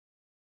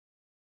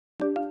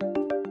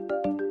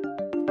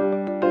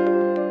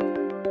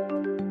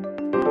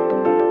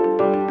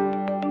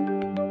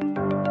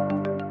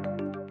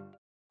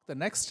The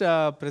next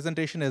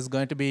presentation is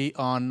going to be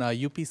on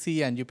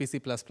UPC and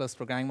UPC++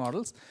 programming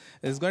models.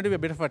 It's going to be a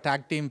bit of a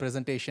tag team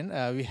presentation.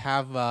 We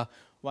have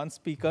one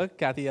speaker,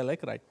 Kathy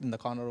Yelick, right in the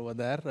corner over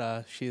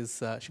there. She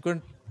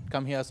couldn't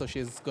come here, so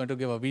she's going to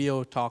give a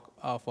video talk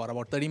for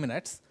about 30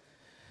 minutes.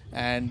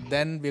 And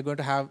then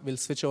we'll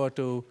switch over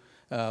to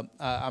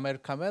Amir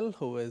Kamel,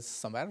 who is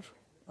somewhere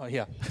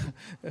here,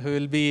 who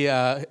will be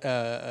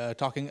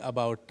talking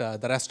about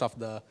the rest of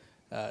the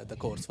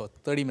course. For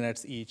 30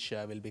 minutes each,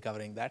 we'll be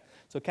covering that.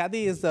 So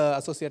Kathy is the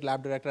Associate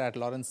Lab Director at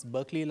Lawrence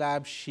Berkeley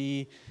Lab.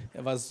 She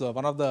was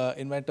one of the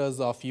inventors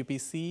of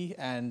UPC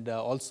and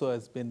also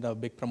has been a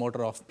big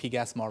promoter of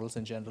PGAS models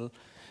in general.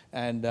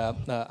 And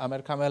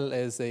Amir Kamel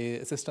is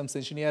a systems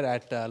engineer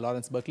at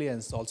Lawrence Berkeley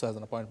and also has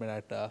an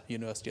appointment at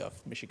University of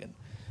Michigan.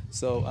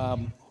 So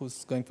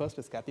who's going first?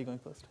 Is Kathy going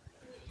first?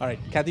 All right,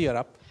 Kathy, you're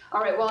up.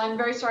 All right, well, I'm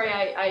very sorry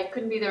I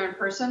couldn't be there in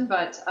person,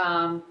 but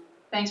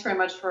thanks very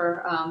much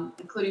for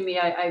including me.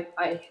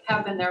 I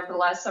have been there for the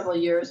last several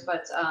years,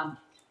 but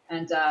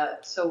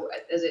so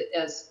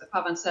as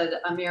Pavan said,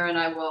 Amir and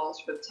I will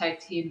sort of tag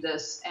team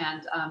this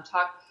and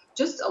talk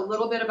just a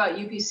little bit about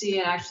UPC.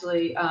 And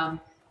actually,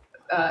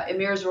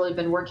 Amir's really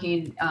been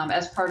working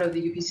as part of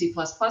the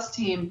UPC++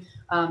 team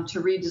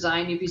to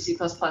redesign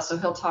UPC++. So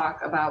he'll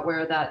talk about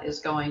where that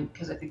is going,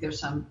 because I think there's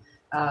some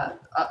a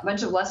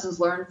bunch of lessons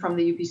learned from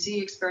the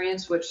UPC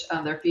experience, which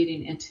they're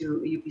feeding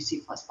into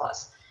UPC++.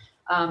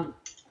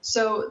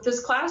 So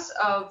this class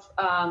of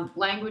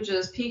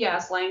languages,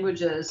 PGAS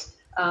languages,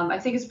 I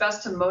think it's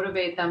best to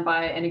motivate them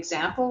by an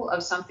example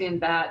of something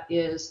that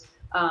is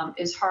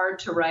hard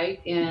to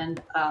write in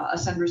a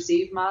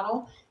send-receive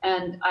model.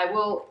 And I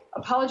will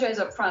apologize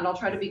up front. I'll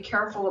try to be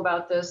careful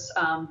about this,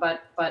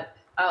 but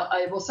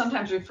I will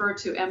sometimes refer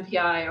to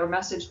MPI or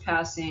message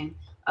passing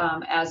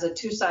as a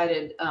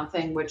two-sided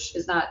thing, which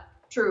is not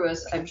true,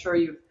 as I'm sure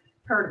you've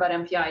heard about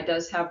MPI. It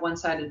does have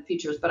one-sided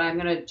features, but I'm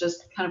going to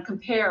just kind of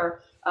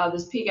compare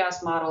this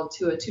PGAS model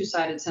to a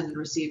two-sided send and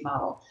receive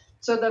model.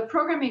 So the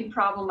programming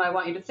problem I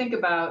want you to think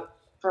about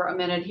for a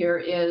minute here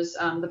is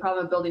the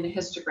problem of building a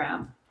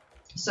histogram.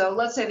 So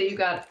let's say that you've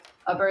got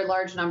a very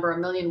large number,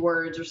 1 million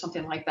words or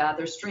something like that.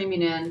 They're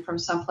streaming in from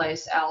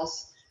someplace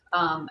else,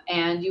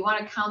 and you want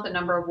to count the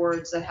number of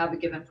words that have a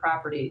given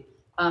property.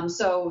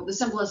 So the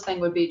simplest thing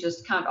would be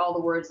just count all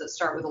the words that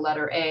start with the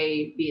letter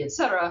A, B,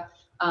 etc.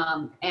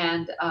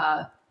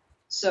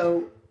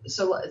 So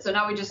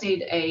now we just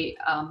need a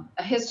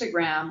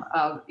histogram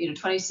of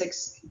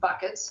 26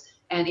 buckets,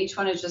 and each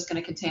one is just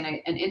going to contain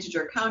an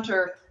integer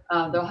counter.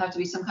 There'll have to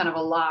be some kind of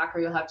a lock, or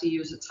you'll have to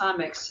use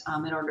atomics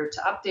in order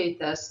to update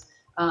this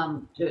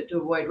to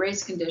avoid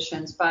race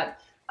conditions. But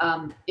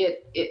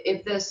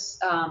if this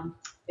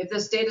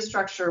data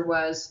structure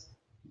was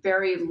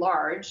very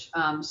large,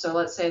 so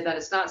let's say that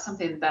it's not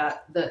something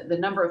that the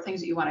number of things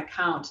that you want to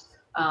count,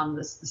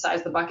 the size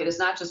of the bucket is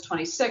not just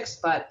 26,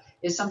 but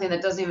is something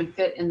that doesn't even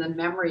fit in the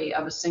memory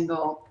of a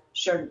single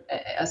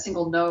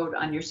node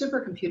on your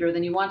supercomputer,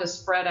 then you want to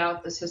spread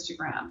out this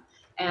histogram.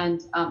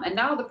 And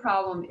now the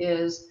problem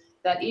is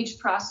that each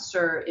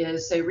processor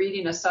is, say,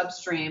 reading a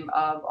substream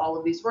of all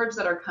of these words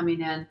that are coming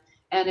in,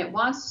 and it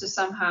wants to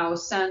somehow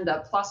send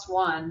a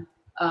 +1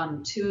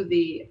 to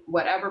the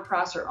whatever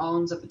processor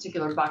owns a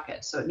particular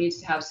bucket. So it needs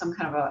to have some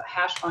kind of a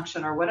hash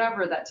function or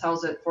whatever that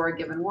tells it for a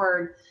given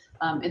word.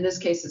 In this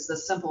case, it's the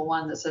simple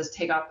one that says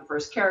take off the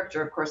first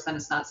character. Of course, then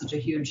it's not such a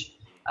huge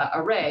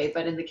array.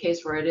 But in the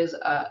case where it is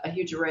a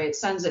huge array, it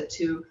sends it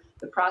to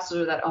the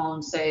processor that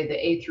owns, say,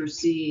 the A through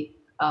C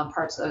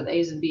parts of the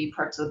A's and B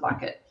parts of the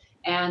bucket.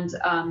 And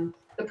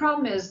the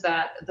problem is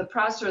that the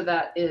processor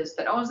that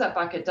owns that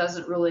bucket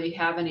doesn't really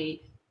have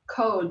any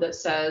code that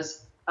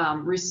says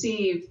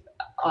receive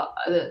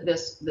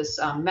this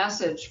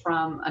message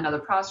from another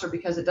processor,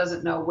 because it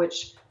doesn't know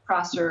which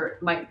processor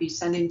might be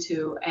sending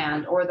to,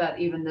 or that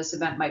even this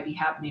event might be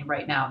happening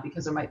right now,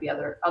 because there might be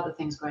other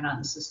things going on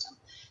in the system.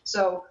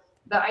 So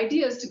the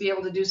idea is to be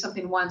able to do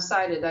something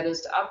one-sided, that is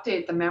to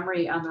update the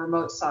memory on the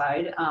remote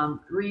side.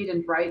 Read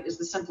and write is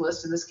the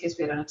simplest. In this case,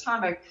 we had an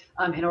atomic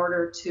update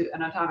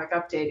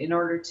in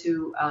order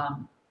to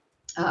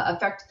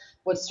affect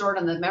what's stored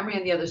on the memory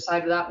on the other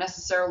side without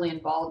necessarily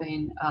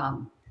involving,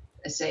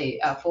 say,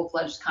 a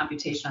full-fledged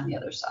computation on the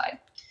other side.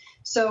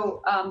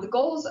 So the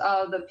goals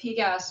of the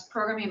PGAS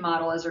programming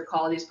model, as they're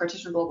called, these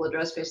partitioned global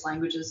address-based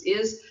languages,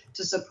 is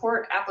to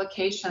support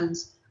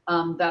applications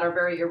that are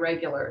very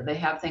irregular. They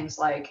have things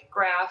like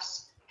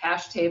graphs,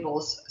 hash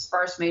tables,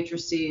 sparse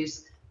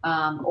matrices,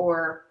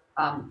 or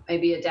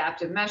maybe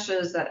adaptive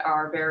meshes that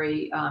are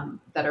very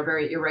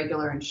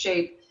irregular in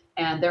shape,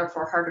 and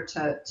therefore harder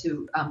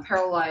to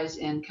parallelize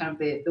in kind of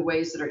the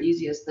ways that are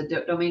easiest,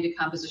 the domain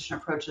decomposition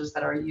approaches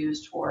that are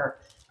used for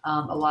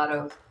a lot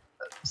of,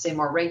 say,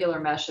 more regular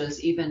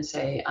meshes, even,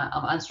 say,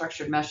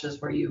 unstructured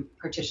meshes where you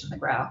partition the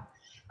graph.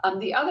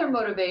 The other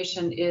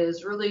motivation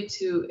is really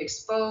to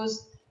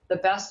expose the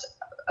best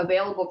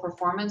available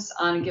performance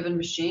on a given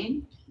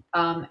machine.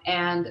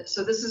 And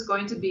so this is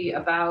going to be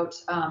about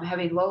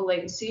having low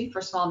latency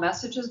for small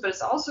messages, but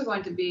it's also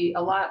going to be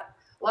a lot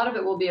of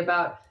it will be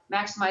about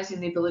maximizing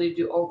the ability to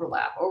do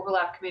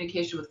overlap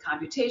communication with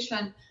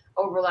computation,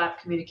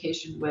 overlap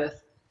communication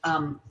with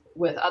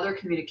other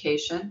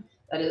communication.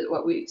 That is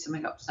what we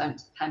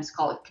sometimes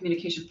call it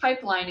communication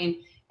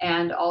pipelining,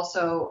 and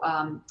also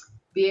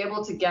be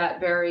able to get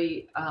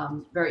very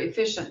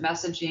efficient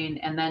messaging,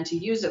 and then to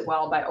use it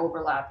well by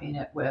overlapping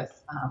it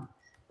with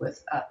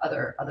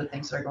other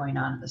things that are going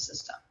on in the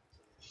system.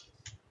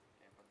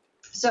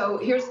 So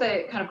here's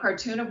the kind of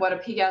cartoon of what a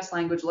PGAS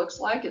language looks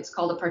like. It's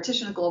called a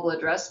partitioned global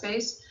address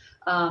space,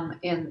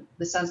 in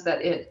the sense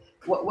that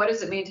what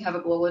does it mean to have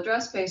a global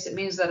address space? It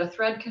means that a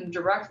thread can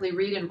directly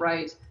read and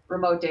write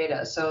remote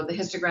data. So the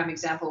histogram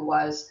example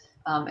was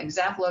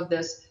example of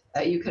this.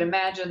 You could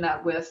imagine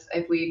that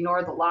if we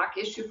ignore the lock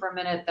issue for a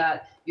minute,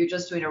 that you're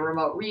just doing a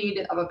remote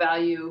read of a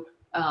value,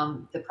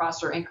 the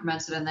processor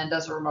increments it and then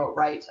does a remote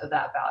write of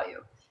that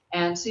value.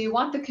 And so you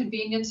want the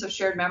convenience of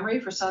shared memory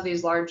for some of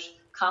these large,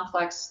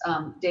 complex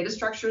data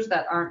structures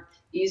that aren't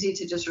easy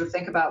to just sort of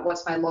think about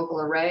what's my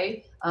local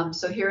array.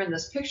 So here in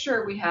this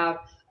picture, we have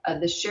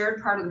the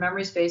shared part of the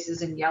memory space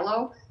is in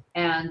yellow,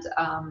 and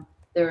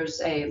there's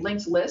a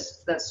linked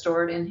list that's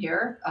stored in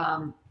here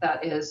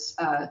that is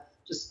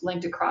just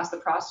linked across the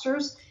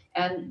processors.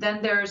 And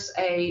then there's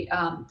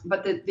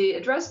but the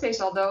address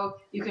space, although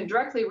you can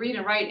directly read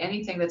and write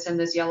anything that's in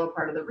this yellow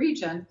part of the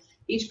region,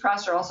 each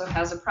processor also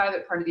has a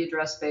private part of the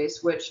address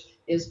space, which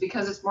is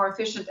because it's more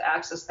efficient to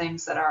access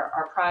things that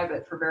are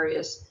private for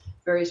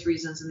various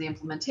reasons in the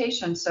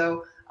implementation.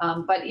 So,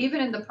 but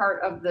even in the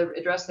part of the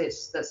address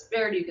space that's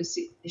shared,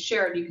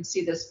 you can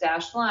see this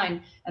dashed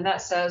line, and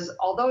that says,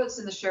 although it's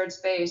in the shared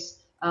space,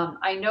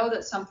 I know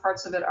that some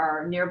parts of it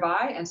are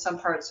nearby and some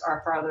parts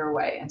are farther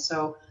away. And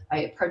so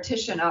I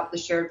partition up the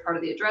shared part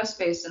of the address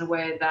space in a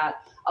way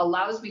that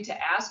allows me to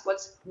ask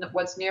what's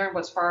near and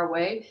what's far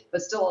away,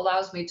 but still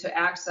allows me to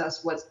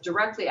access what's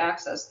directly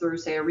accessed through,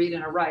 say, a read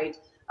and a write,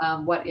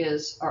 what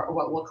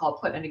we'll call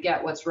put and a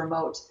get, what's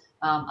remote,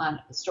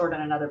 stored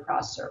on another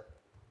processor.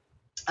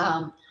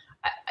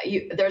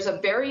 There's a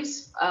very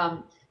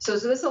so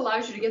this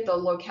allows you to get the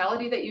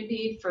locality that you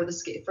need for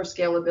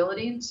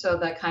scalability. So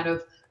that kind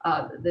of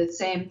the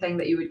same thing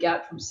that you would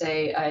get from,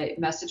 say, a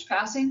message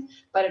passing,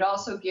 but it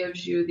also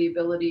gives you the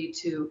ability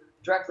to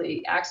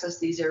directly access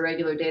these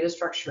irregular data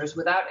structures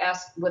without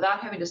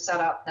having to set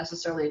up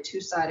necessarily a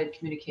two-sided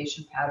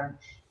communication pattern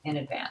in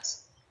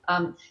advance.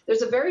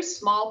 There's a very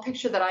small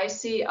picture that I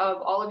see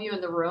of all of you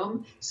in the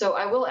room, so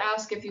I will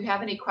ask if you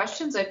have any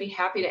questions. I'd be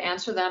happy to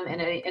answer them at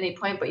any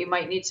point, but you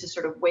might need to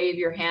sort of wave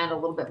your hand a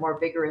little bit more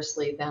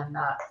vigorously than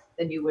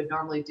you would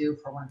normally do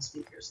for one of the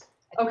speakers.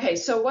 Okay,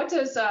 so what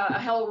does a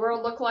Hello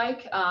World look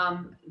like?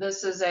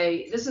 This is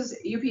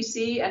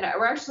UPC,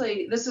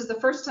 and this is the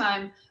first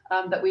time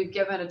that we've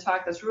given a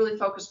talk that's really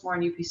focused more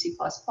on UPC++.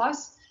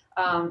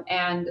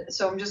 And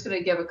so I'm just going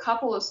to give a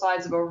couple of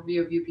slides of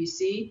overview of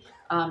UPC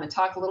and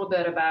talk a little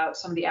bit about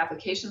some of the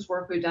applications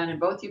work we've done in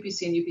both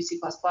UPC and UPC++,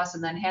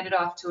 and then hand it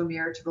off to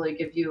Amir to really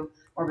give you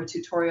more of a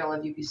tutorial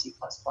of UPC++.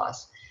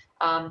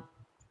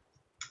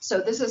 So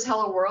this is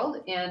Hello World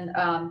in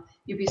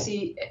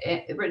UPC,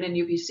 written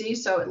in UPC.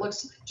 So it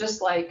looks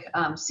just like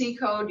C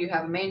code. You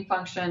have a main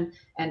function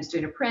and it's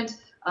doing a print.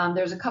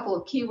 There's a couple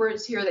of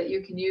keywords here that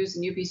you can use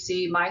in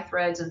UPC, my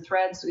threads and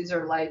threads. These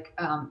are like,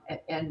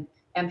 and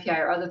MPI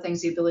or other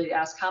things, the ability to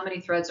ask how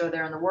many threads are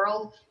there in the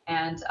world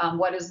and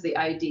what is the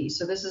ID.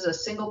 So this is a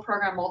single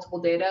program, multiple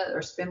data, or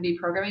SPIMD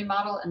programming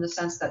model, in the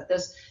sense that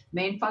this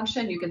main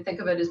function, you can think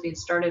of it as being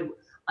started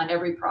on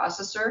every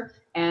processor,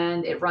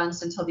 and it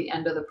runs until the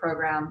end of the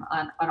program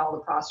on all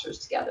the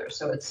processors together.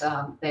 So it's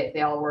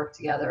they all work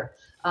together.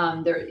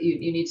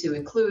 You need to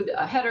include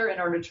a header in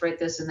order to write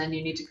this, and then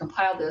you need to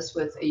compile this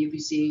with a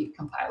UPC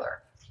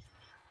compiler.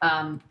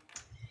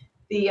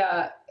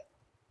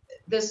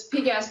 This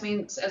PGAS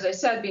means, as I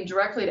said, being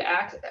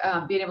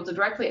able to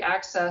directly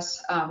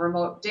access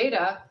remote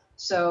data.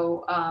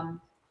 So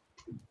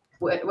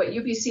what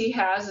UPC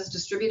has is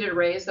distributed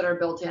arrays that are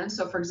built in.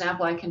 So for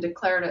example, I can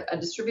declare a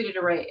distributed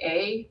array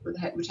A,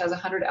 which has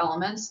 100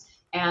 elements,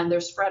 and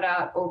they're spread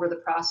out over the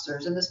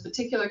processors. In this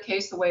particular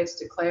case, the way it's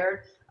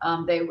declared,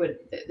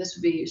 this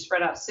would be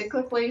spread out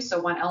cyclically, so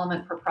one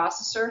element per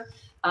processor.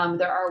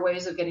 There are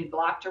ways of getting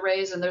blocked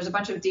arrays, and there's a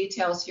bunch of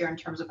details here in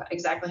terms of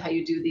exactly how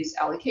you do these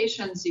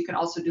allocations. You can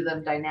also do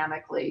them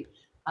dynamically,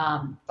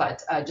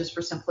 but just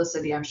for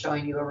simplicity, I'm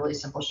showing you a really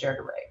simple shared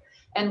array.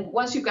 And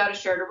once you've got a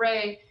shared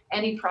array,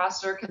 any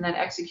processor can then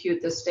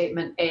execute this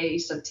statement A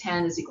sub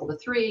 10 is equal to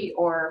 3,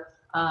 or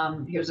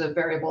here's a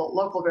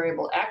local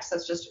variable X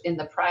that's just in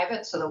the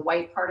private. So the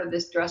white part of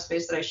this address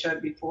space that I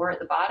showed before at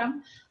the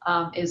bottom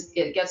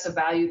it gets a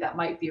value that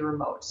might be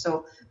remote.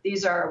 So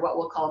these are what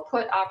we'll call a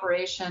put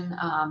operation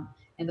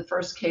in the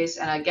first case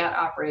and a get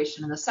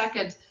operation in the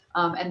second.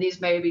 And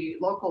these may be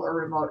local or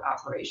remote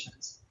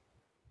operations.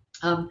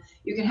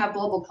 You can have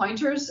global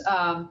pointers,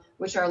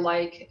 which are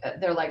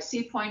they're like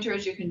C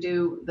pointers. You can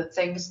do the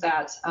things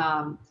that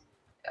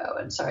oh,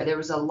 and sorry, there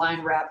was a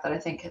line wrap that I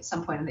think at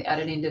some point in the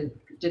editing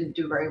didn't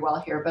do very well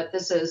here, but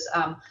this is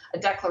a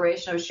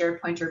declaration of a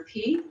shared pointer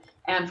P.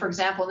 And for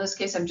example, in this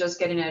case, I'm just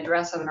getting an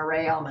address of an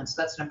array element.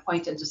 So that's going to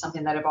point into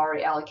something that I've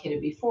already allocated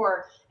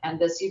before. And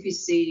this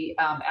UPC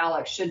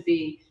alloc should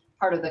be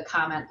part of the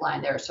comment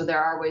line there. So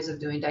there are ways of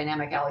doing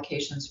dynamic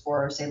allocations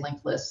for, say,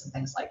 linked lists and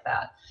things like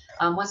that.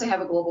 Once I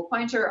have a global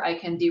pointer, I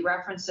can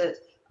dereference it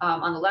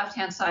on the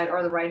left-hand side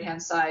or the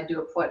right-hand side,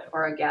 do a put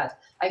or a get.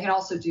 I can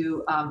also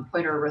do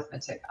pointer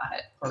arithmetic on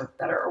it, for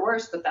better or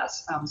worse, but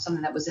that's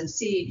something that was in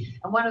C.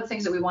 And one of the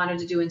things that we wanted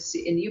to do in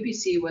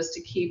UPC was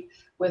to keep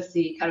with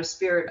the kind of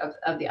spirit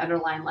of the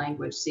underlying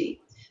language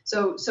C.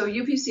 So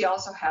UPC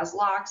also has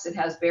locks. It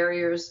has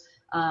barriers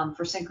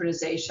for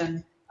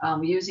synchronization.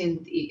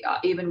 Using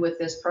even with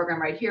this program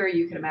right here,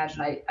 you can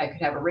imagine I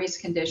could have a race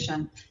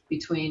condition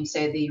between,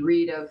 say, the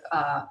read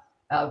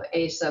of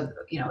a sub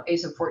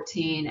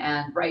 14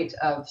 and write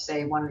of,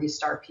 say, one of these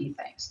star P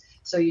things.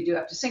 So you do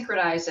have to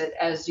synchronize it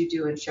as you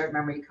do in shared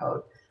memory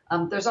code.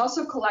 There's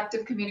also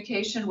collective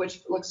communication,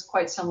 which looks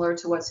quite similar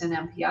to what's in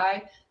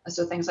MPI.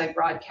 So things like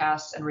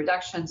broadcasts and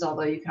reductions,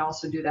 although you can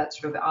also do that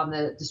sort of on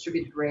the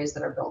distributed arrays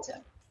that are built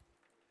in.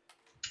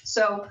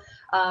 So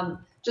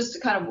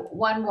just kind of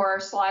one more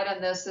slide on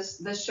this.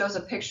 This shows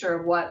a picture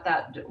of what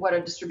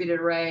a distributed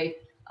array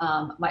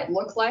might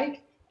look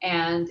like.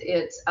 And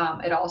it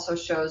also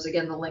shows,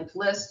 again, the linked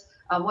list.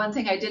 One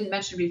thing I didn't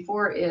mention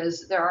before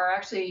is there are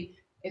actually,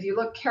 if you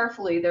look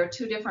carefully, there are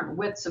two different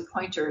widths of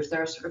pointers.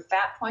 There are sort of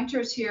fat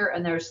pointers here,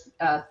 and there's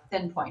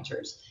thin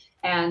pointers.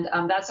 And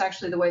that's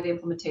actually the way the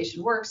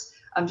implementation works.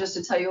 Just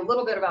to tell you a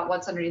little bit about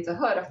what's underneath the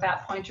hood, a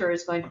fat pointer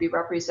is going to be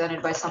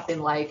represented by something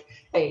like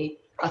a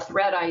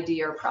thread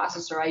ID or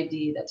processor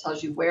ID that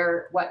tells you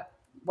what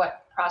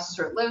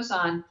processor it lives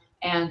on.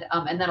 And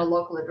then a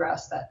local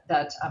address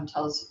that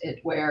tells it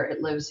where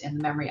it lives in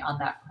the memory on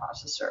that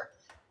processor,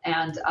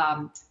 and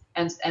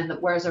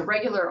whereas a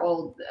regular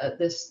old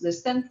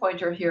this thin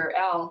pointer here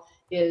L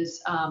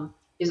is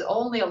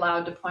only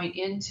allowed to point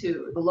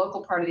into the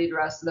local part of the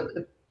address,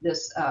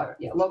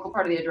 local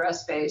part of the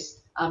address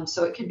space.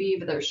 So it can be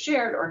either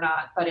shared or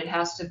not, but it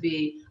has to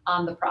be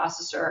on the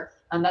processor,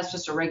 and that's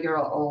just a regular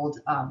old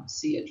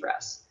C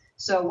address.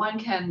 So one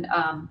can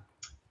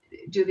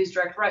do these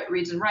direct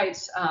reads and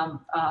writes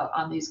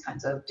on these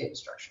kinds of data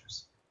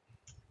structures.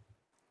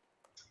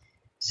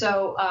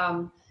 So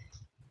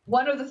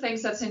one of the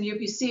things that's in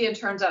UPC and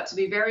turns out to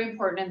be very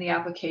important in the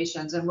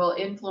applications and will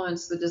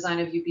influence the design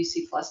of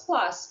UPC++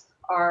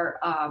 are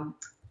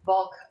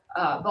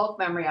bulk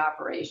memory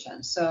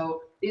operations.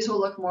 So these will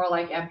look more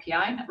like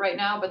MPI right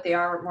now, but they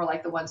are more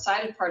like the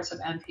one-sided parts of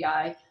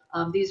MPI.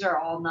 These are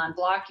all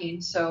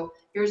non-blocking. So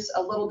here's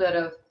a little bit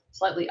of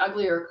slightly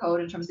uglier code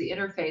in terms of the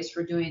interface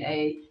for doing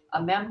a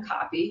mem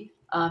copy.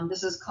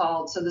 This is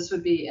called, so this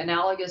would be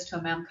analogous to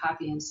a mem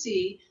copy in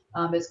C.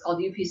 It's called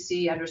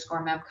UPC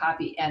 _ mem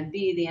copy NB.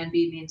 The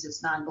NB means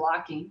it's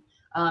non-blocking.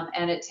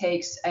 And it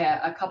takes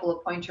a couple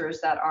of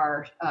pointers that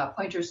are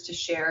pointers to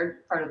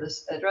shared part of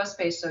this address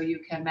space, so you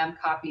can mem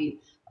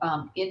copy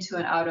into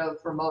and out of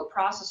remote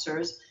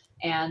processors.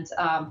 And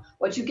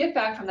what you get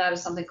back from that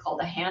is something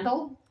called a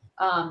handle,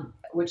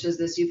 which is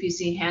this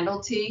UPC handle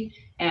T.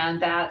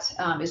 And that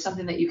is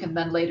something that you can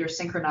then later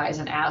synchronize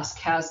and ask,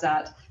 has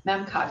that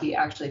mem copy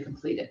actually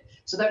completed?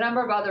 So there are a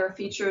number of other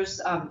features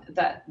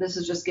that this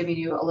is just giving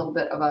you a little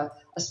bit of a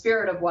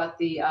spirit of what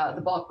the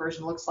bulk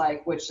version looks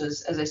like, which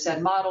is, as I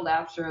said, modeled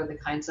after the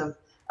kinds of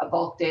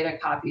bulk data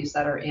copies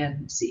that are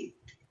in C.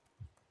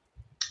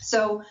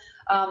 So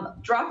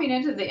dropping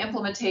into the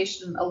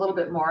implementation a little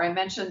bit more, I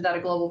mentioned that a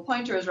global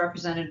pointer is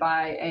represented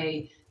by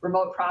a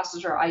remote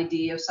processor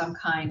ID of some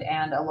kind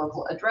and a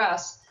local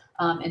address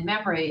in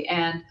memory.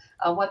 And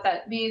what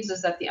that means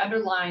is that the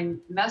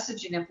underlying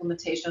messaging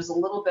implementation is a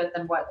little bit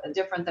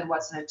different than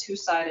what's in a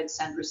two-sided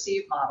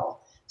send-receive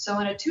model. So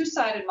in a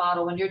two-sided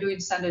model, when you're doing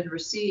send and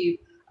receive,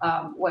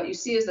 what you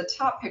see is the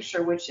top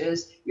picture, which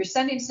is you're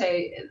sending,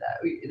 say,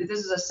 this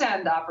is a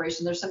send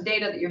operation. There's some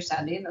data that you're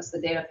sending. That's the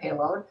data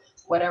payload,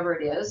 whatever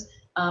it is.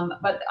 And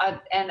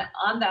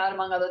on that,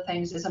 among other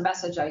things, is a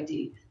message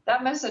ID.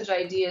 That message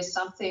ID is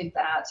something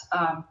that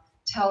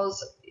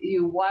tells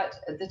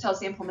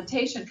the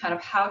implementation kind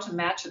of how to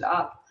match it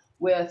up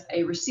with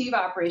a receive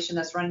operation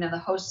that's running on the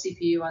host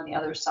CPU on the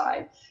other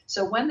side.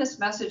 So when this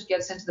message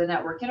gets into the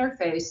network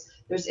interface,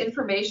 there's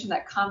information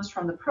that comes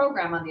from the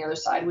program on the other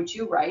side, which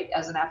you write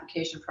as an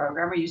application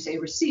programmer. You say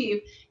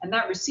receive, and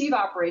that receive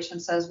operation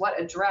says what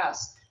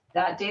address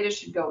that data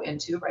should go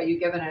into, right? You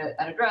give it an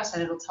address,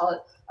 and it'll tell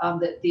it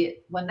that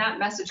when that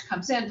message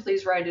comes in,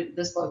 please write it at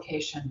this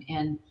location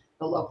in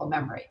the local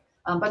memory.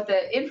 But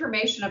the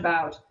information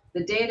about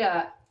the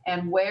data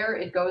and where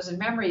it goes in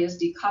memory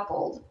is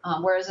decoupled,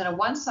 whereas in a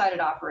one-sided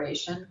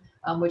operation,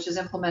 which is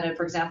implemented,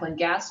 for example, in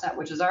GasNet,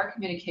 which is our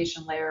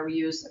communication layer we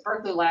use at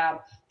Berkeley Lab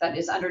that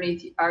is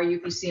underneath our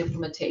UPC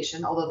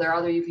implementation, although there are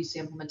other UPC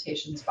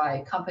implementations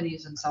by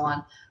companies and so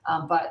on.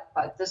 But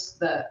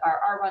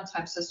our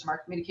runtime system, our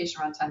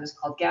communication runtime is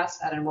called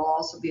GasNet, and will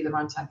also be the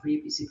runtime for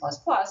UPC++.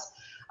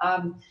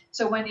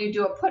 So when you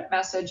do a put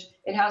message,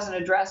 it has an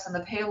address and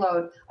the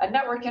payload. A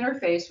network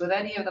interface with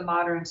any of the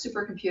modern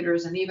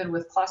supercomputers and even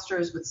with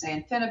clusters with,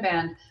 say,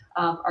 InfiniBand,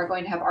 are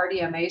going to have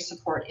RDMA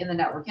support in the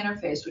network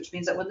interface, which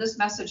means that when this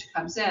message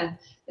comes in,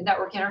 the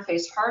network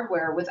interface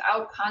hardware,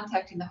 without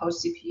contacting the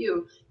host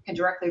CPU, can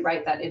directly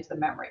write that into the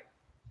memory.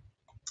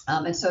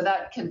 And so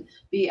that can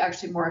be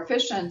actually more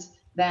efficient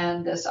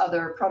than this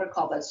other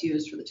protocol that's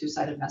used for the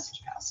two-sided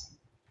message passing.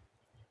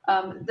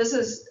 This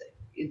is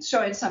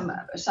showing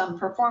some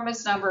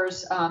performance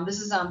numbers. This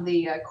is on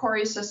the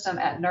Cori system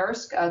at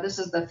NERSC. This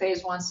is the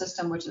phase 1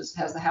 system, which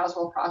has the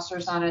Haswell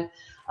processors on it.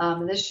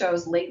 This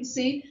shows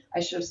latency.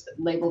 I should have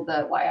labeled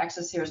the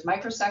y-axis here as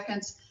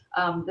microseconds.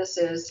 This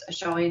is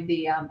showing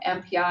the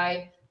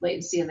MPI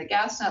latency and the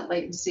GasNet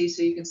latency,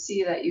 so you can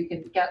see that you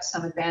can get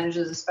some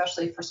advantages,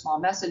 especially for small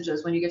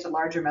messages. When you get to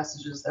larger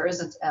messages, there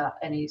isn't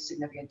any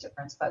significant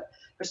difference, but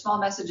for small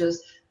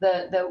messages,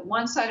 the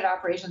one-sided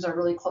operations are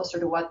really closer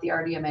to what the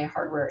RDMA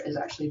hardware is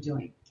actually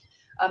doing.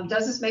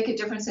 Does this make a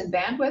difference in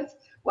bandwidth?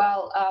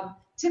 Well,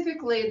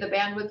 typically the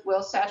bandwidth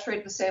will saturate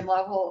at the same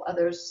level.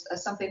 There's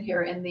something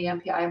here in the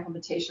MPI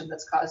implementation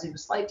that's causing a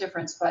slight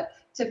difference, but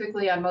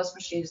typically on most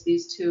machines,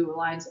 these two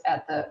lines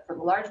for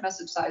the large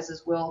message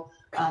sizes will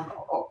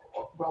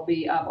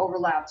be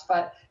overlapped.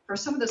 But for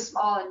some of the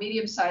small and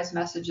medium-sized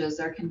messages,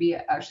 there can be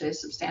actually a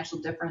substantial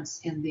difference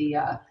in the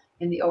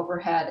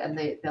overhead and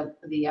the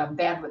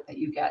bandwidth that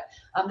you get.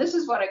 This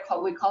is what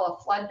we call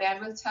a flood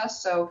bandwidth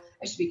test. So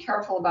I should be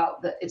careful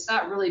about it's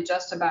not really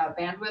just about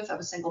bandwidth of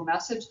a single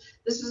message.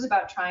 This is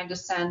about trying to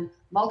send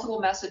multiple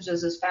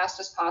messages as fast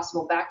as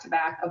possible back to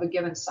back of a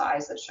given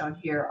size that's shown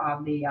here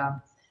on the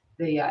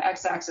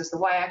x-axis. The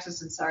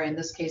y-axis, in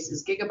this case,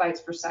 is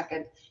gigabytes per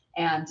second,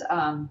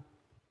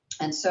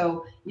 and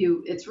so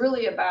it's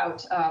really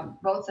about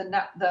both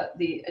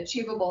the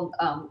achievable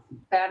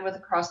bandwidth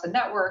across the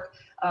network,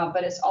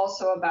 but it's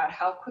also about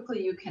how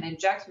quickly you can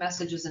inject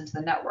messages into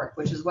the network,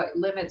 which is what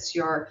limits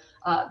the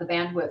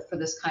bandwidth for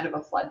this kind of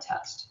a flood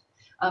test.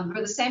 For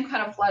the same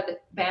kind of flood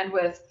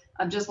bandwidth,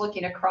 I'm just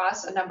looking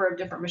across a number of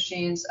different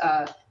machines.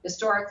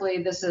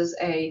 Historically, this is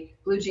a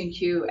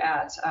BlueGeneQ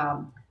at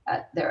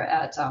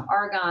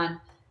Argonne.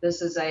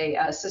 This is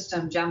a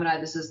system, Gemini.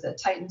 This is the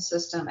Titan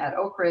system at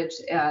Oak Ridge.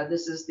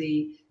 This is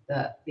the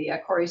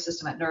Cori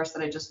system at NERSC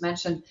that I just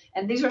mentioned.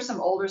 And these are some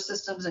older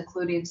systems,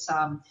 including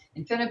some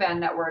InfiniBand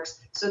networks.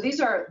 So these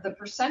are the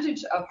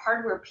percentage of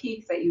hardware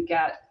peak that you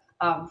get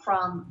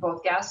from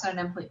both GasNet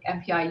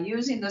and MPI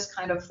using this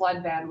kind of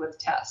flood bandwidth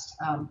test,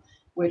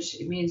 which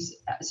means,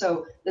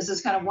 so this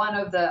is kind of one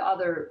of the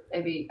other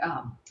maybe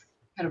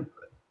kind of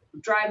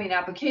driving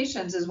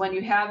applications is when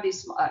you have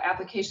these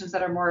applications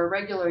that are more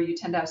irregular, you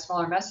tend to have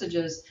smaller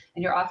messages,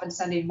 and you're often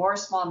sending more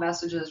small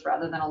messages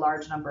rather than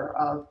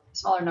a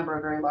smaller number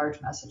of very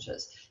large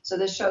messages. So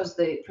this shows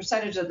the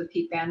percentage of the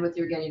peak bandwidth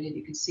you're getting, and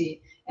you can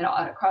see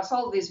across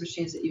all of these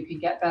machines that you can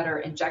get better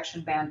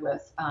injection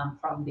bandwidth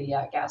from the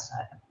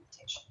GasNet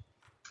implementation.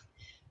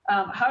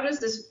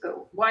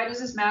 Why does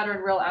this matter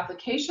in real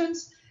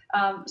applications?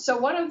 So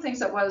one of the things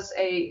that was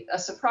a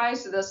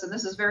surprise to this, and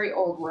this is very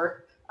old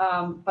work,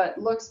 but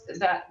looks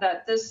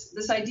that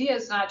this idea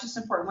is not just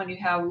important when you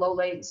have low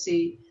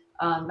latency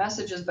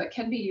messages, but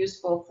can be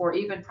useful for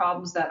even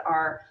problems that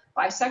are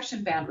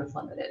bisection bandwidth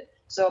limited.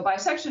 So a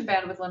bisection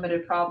bandwidth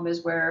limited problem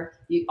is where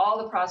all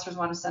the processors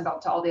want to send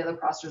out to all the other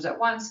processors at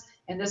once.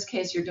 In this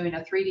case, you're doing a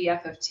 3D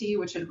FFT,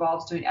 which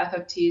involves doing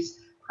FFTs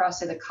across,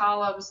 say, the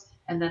columns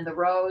and then the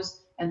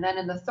rows. And then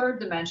in the third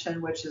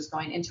dimension, which is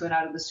going into and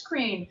out of the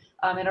screen,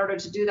 in order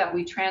to do that,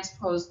 we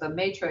transpose the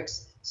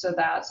matrix so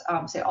that,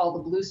 say, all the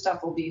blue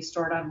stuff will be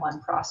stored on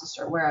one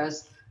processor,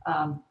 whereas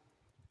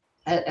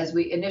as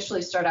we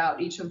initially start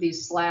out, each of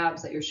these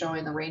slabs that you're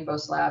showing, the rainbow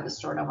slab, is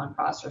stored on one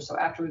processor. So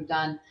after we've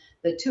done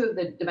two of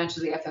the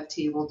dimensions of the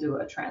FFT, we'll do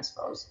a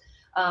transpose.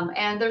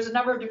 And there's a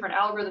number of different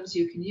algorithms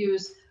you can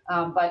use,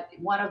 but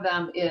one of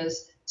them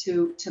is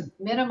to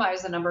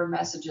minimize the number of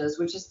messages,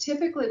 which is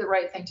typically the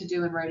right thing to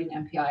do in writing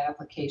MPI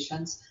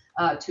applications,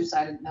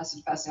 two-sided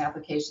message passing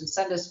applications.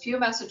 Send as few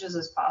messages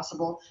as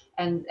possible,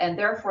 and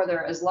therefore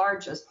they're as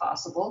large as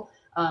possible.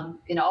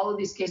 In all of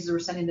these cases, we're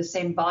sending the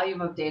same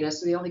volume of data,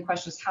 so the only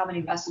question is how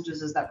many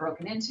messages is that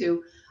broken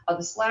into.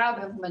 The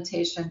slab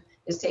implementation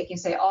is taking,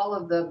 say, all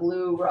of the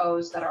blue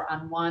rows that are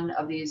on one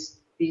of these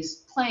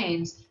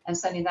planes and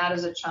sending that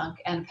as a chunk,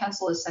 and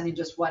Pencil is sending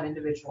just one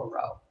individual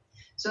row.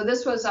 So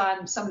this was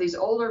on some of these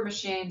older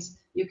machines.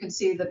 You can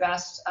see the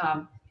best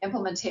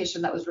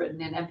implementation that was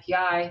written in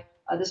MPI.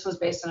 This was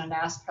based on a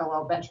NAS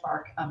parallel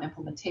benchmark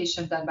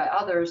implementation done by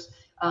others.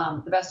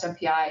 The best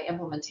MPI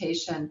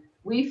implementation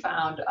we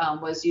found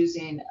was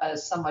using a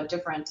somewhat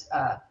different,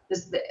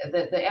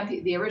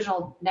 the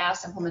original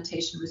NAS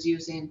implementation was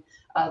using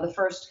the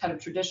first kind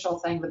of traditional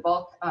thing, the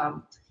bulk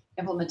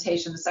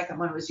implementation. The second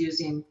one was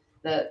using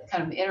the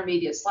kind of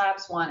intermediate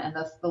slabs one, and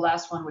the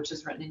last one, which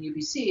is written in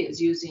UPC,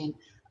 is using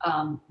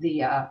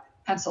the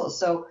pencils.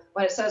 So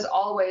when it says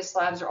always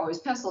slabs are always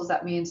pencils,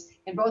 that means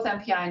in both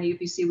MPI and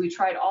UPC, we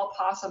tried all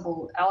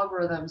possible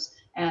algorithms,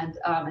 and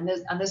on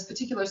this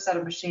particular set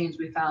of machines,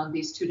 we found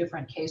these two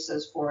different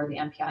cases for the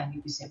MPI and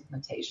UPC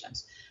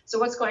implementations. So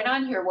what's going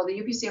on here? Well, the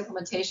UPC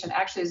implementation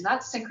actually is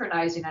not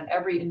synchronizing on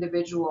every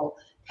individual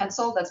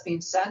pencil that's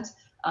being sent.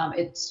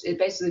 It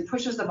basically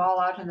pushes them all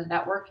out in the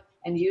network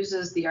and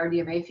uses the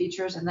RDMA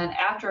features, and then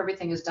after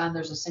everything is done,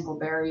 there's a single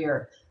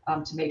barrier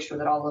to make sure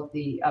that all of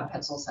the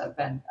pencils have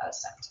been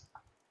sent.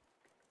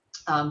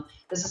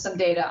 This is some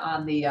data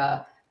on the,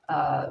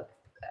 I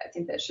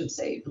think that should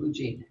say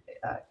BlueGene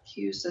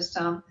queue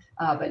system,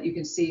 but you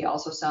can see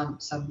also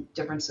some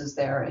differences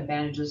there,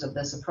 advantages of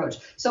this approach.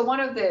 So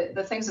one of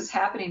the things that's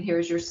happening here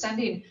is you're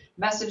sending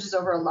messages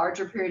over a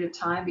larger period of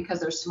time. Because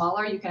they're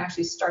smaller, you can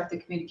actually start the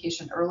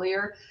communication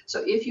earlier.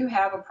 So if you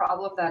have a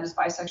problem that is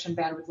bisection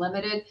bandwidth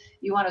limited,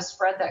 you want to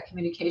spread that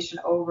communication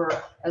over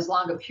as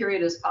long a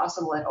period as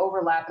possible and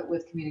overlap it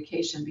with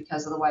communication,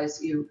 because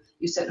otherwise you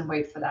sit and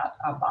wait for that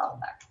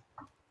bottleneck.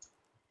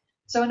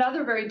 So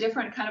another very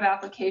different kind of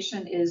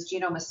application is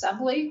genome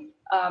assembly.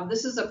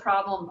 This is a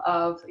problem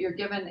of you're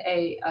given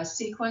a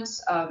sequence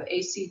of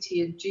A, C,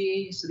 T, and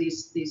G, so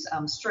these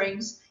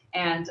strings,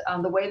 and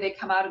the way they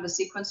come out of the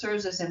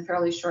sequencers is in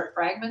fairly short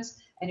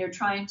fragments, and you're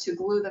trying to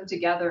glue them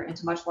together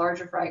into much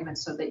larger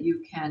fragments so that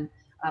you can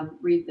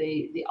read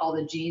all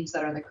the genes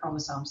that are in the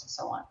chromosomes and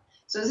so on.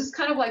 So this is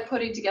kind of like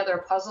putting together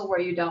a puzzle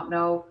where you don't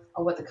know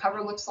what the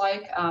cover looks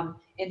like.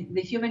 In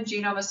the human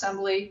genome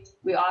assembly,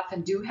 we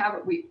often do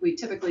have, we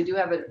typically do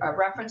have a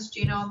reference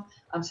genome,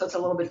 so it's a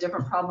little bit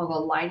different problem of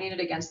aligning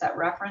it against that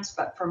reference.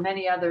 But for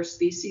many other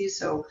species,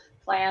 so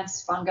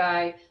plants,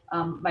 fungi,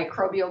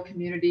 microbial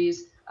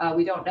communities,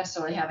 we don't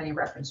necessarily have any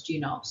reference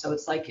genome. So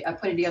it's like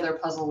putting together a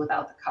puzzle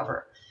without the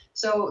cover.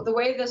 So the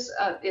way this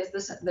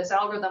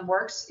algorithm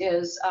works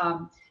is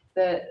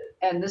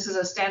and this is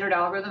a standard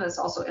algorithm that's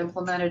also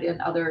implemented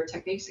in other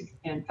techniques.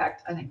 In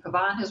fact, I think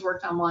Pavan has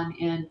worked on one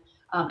in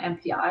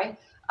MPI.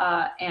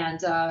 But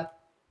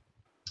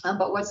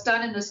what's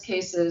done in this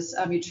case is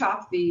you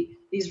chop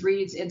these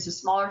reads into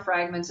smaller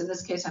fragments. In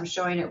this case, I'm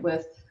showing it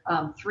with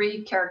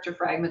 3 character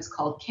fragments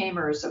called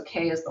k-mers. So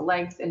K is the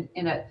length. In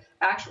an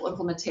actual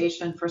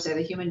implementation for, say,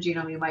 the human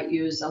genome, you might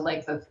use a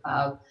length of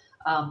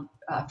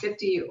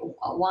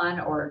 51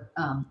 or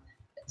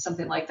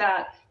something like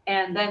that.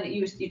 And then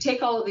you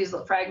take all of these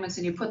fragments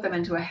and you put them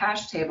into a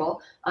hash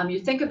table. You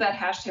think of that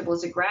hash table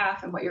as a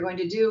graph, and what you're going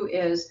to do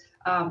is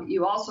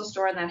you also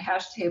store in that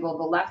hash table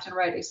the left and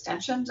right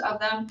extensions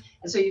of them.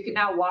 And so you can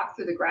now walk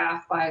through the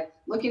graph by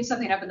looking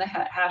something up in the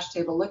hash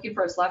table, looking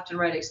for its left and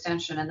right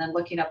extension, and then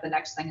looking up the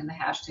next thing in the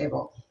hash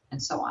table,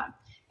 and so on.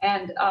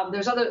 And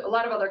there's a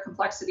lot of other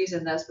complexities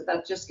in this, but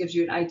that just gives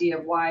you an idea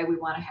of why we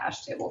want a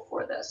hash table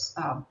for this.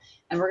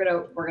 And we're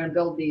gonna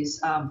build these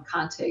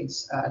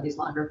contigs, these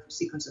longer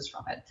sequences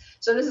from it.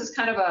 So this is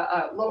kind of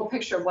a little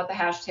picture of what the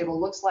hash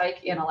table looks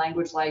like in a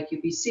language like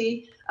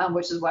UPC,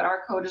 which is what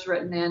our code is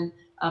written in.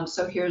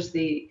 So here's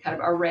the kind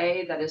of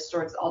array that is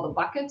stored all the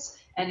buckets,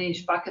 and in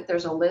each bucket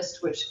there's a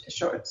list which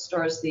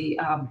stores the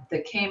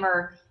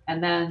k-mer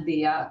and then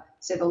the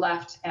say the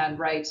left and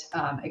right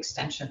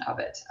extension of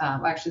it.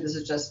 Actually, this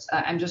is just,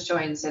 I'm just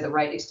showing, say, the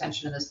right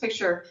extension in this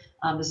picture.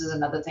 This is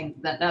another thing,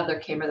 another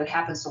k-mer that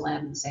happens to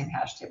land in the same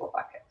hash table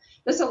bucket.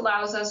 This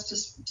allows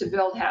us to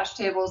build hash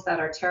tables that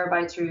are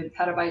terabytes or even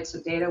petabytes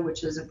of data,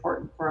 which is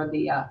important for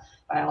the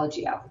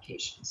biology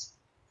applications.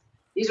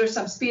 These are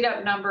some speed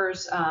up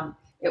numbers.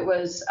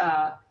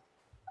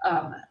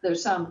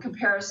 There's some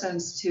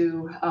comparisons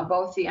to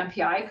both the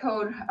MPI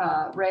code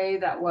array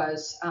that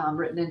was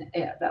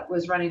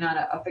running on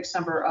a fixed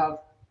number of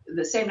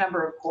the same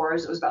number of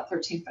cores. It was about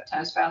 13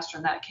 times faster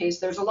in that case.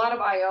 There's a lot of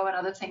I/O and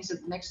other things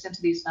that mixed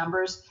into these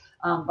numbers,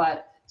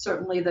 but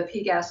certainly the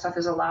PGAS stuff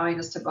is allowing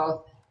us to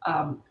both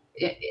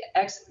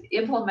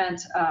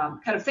implement,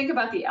 kind of think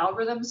about the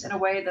algorithms in a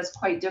way that's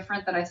quite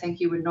different than I think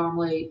you would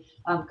normally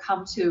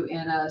come to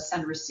in a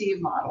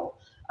send-receive model.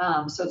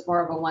 So it's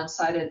more of a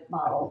one-sided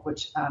model,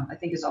 which I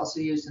think is also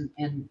used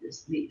in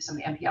some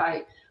of the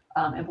MPI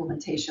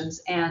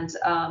implementations. And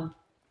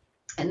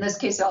in this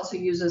case, it also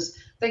uses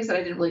things that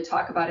I didn't really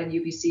talk about in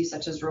UPC,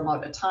 such as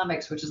remote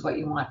atomics, which is what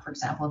you want, for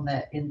example,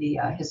 in the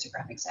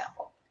histogram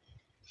example.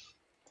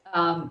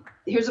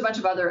 Here's a bunch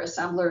of other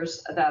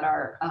assemblers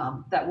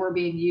that were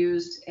being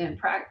used in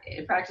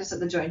practice at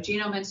the Joint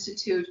Genome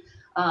Institute.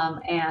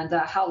 And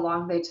how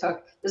long they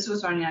took. This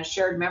was running on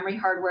shared memory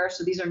hardware,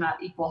 so these are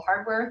not equal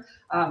hardware.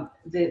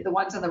 The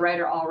ones on the right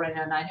are all running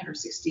on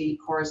 960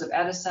 cores of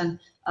Edison.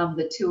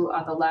 The 2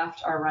 on the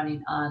left are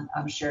running on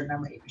shared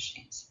memory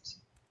machines,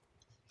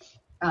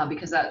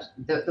 because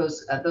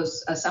those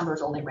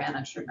assemblers only ran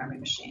on shared memory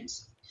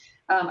machines.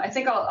 I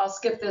think I'll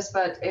skip this,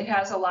 but it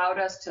has allowed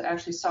us to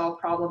actually solve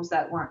problems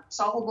that weren't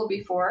solvable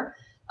before.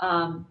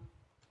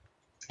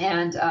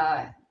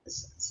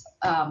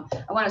 I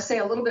want to say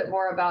a little bit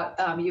more about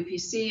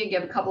UPC and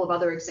give a couple of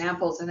other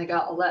examples, and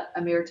I'll let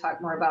Amir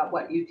talk more about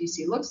what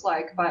UPC looks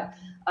like. But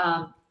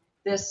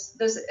this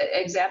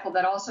example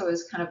that also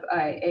is kind of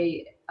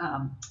a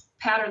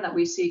pattern that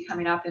we see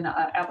coming up in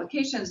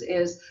applications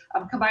is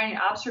combining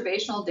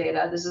observational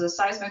data. This is a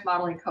seismic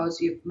modeling code,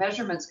 so you have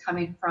measurements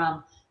coming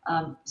from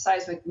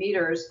seismic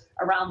meters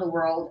around the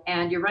world,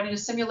 and you're running a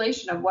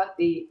simulation of what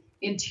the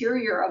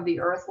interior of the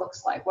Earth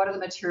looks like. What are the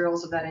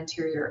materials of that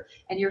interior?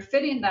 And you're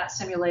fitting that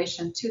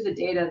simulation to the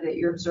data that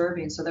you're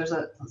observing. So there's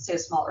let's say a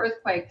small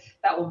earthquake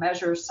that will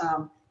measure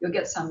you'll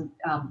get some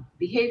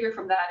behavior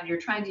from that, and you're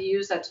trying to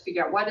use that to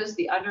figure out what is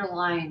the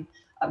underlying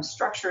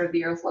structure of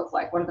the Earth look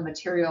like? What are the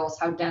materials?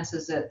 How dense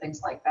is it?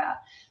 Things like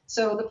that.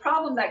 So the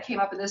problem that came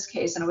up in this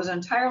case, and it was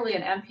entirely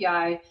an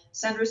MPI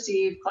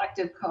send-receive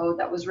collective code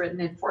that was written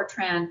in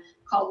Fortran,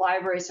 called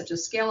libraries such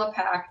as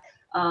Scalapack,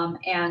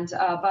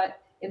 but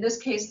in this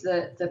case,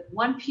 the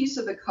one piece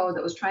of the code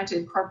that was trying to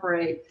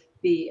incorporate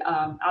the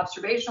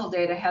observational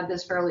data had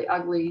this fairly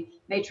ugly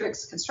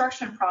matrix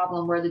construction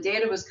problem where the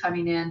data was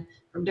coming in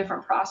from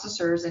different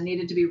processors and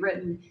needed to be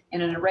written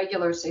in an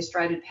irregular, say,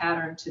 strided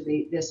pattern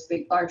to this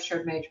big, large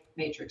shared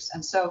matrix.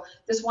 And so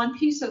this one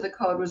piece of the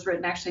code was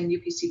written actually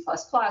in UPC++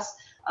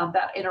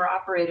 that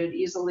interoperated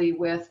easily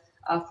with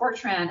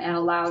Fortran and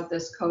allowed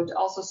this code to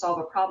also solve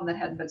a problem that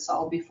hadn't been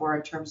solved before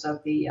in terms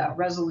of the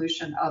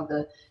resolution of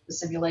the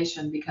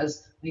simulation,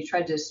 because when you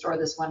tried to store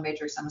this one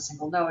matrix on a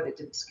single node, it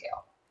didn't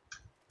scale.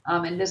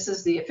 And this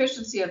is the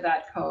efficiency of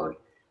that code.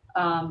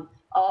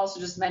 I'll also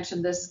just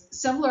mention this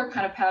similar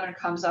kind of pattern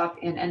comes up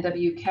in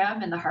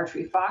NWChem in the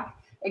Hartree-Fock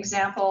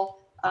example,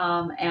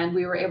 and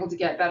we were able to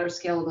get better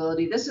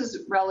scalability. This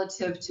is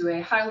relative to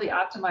a highly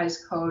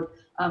optimized code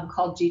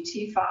called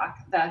GT-Fock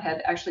that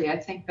had actually, I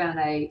think, been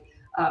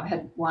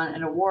had won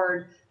an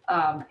award,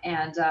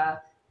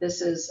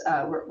 this is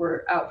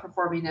we're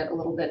outperforming it a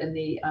little bit in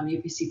the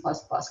UPC++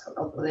 code,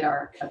 although they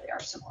are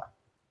similar.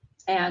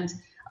 And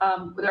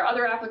there are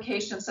other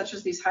applications such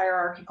as these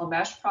hierarchical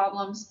mesh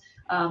problems.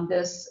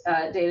 This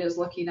data is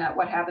looking at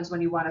what happens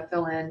when you want to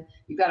fill in.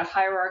 You've got a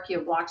hierarchy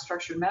of block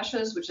structured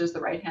meshes, which is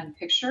the right-hand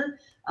picture.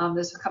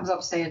 This comes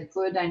up, say, in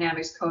fluid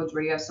dynamics codes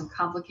where you have some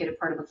complicated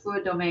part of the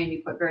fluid domain.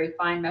 You put very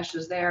fine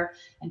meshes there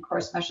and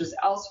coarse meshes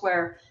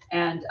elsewhere.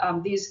 And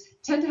these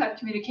tend to have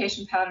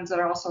communication patterns that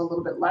are also a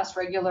little bit less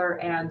regular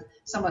and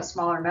somewhat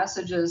smaller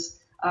messages.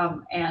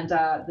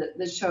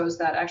 This shows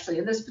that actually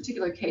in this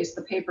particular case,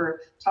 the paper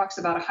talks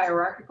about a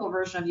hierarchical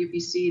version of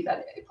UPC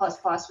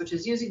which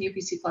is using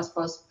UPC++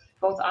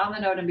 both on the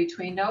node and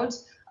between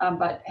nodes,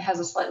 but has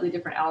a slightly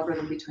different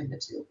algorithm between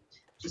the two,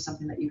 which is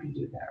something that you can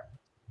do there.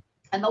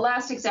 And the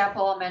last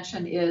example I'll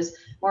mention is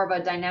more of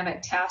a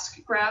dynamic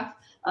task graph.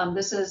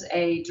 This is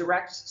a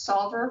direct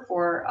solver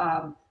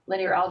for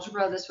linear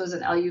algebra. This was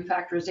an LU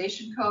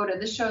factorization code,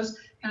 and this shows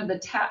kind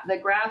of the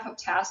graph of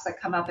tasks that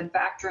come up in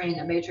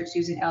factoring a matrix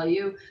using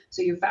LU.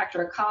 So you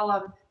factor a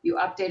column, you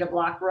update a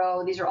block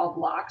row. These are all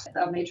blocks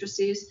of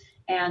matrices,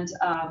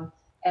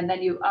 and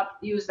then you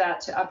use that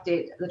to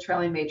update the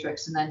trailing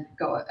matrix, and then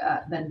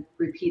then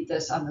repeat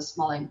this on the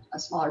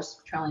smaller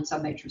trailing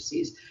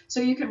submatrices.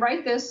 So you can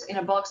write this in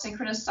a bulk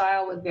synchronous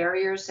style with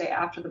barriers, say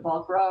after the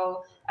bulk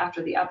row,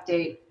 after the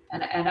update,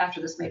 and after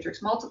this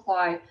matrix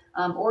multiply,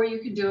 or you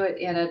can do it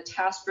in a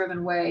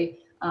task-driven way,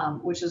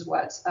 which is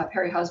what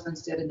Perry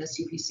Husbands did in this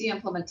UPC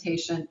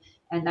implementation,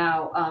 and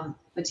now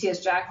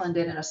Matthias Jacqueline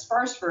did in a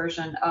sparse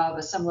version of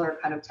a similar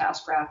kind of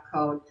task graph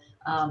code.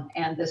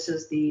 And this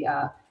is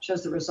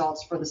shows the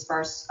results for the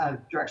sparse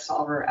direct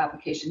solver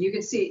application. You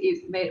can see,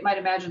 you might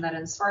imagine that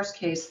in the sparse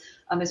case,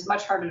 it's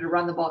much harder to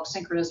run the bulk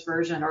synchronous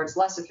version, or it's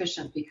less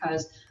efficient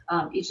because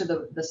each of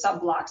the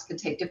sub blocks can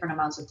take different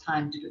amounts of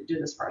time to do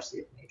the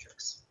sparsity of the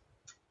matrix.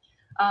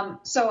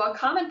 So a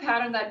common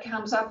pattern that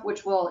comes up,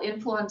 which will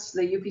influence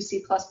the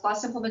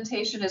UPC++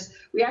 implementation, is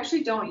we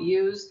actually don't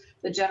use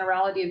the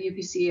generality of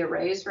UPC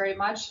arrays very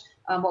much.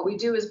 What we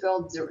do is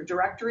build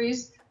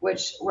directories,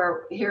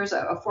 where here's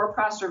a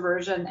 4-processor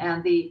version,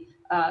 and the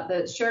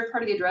shared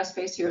part of the address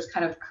space here is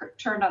kind of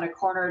turned on a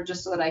corner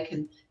just so that I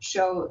can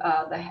show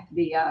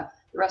the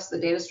rest of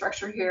the data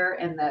structure here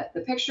in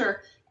the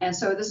picture. And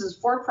so this is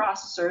 4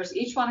 processors.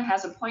 Each one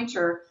has a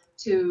pointer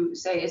to,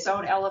 say, its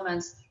own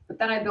elements, but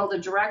then I build a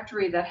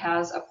directory that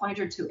has a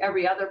pointer to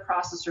every other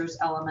processor's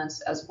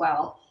elements as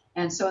well.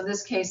 And so in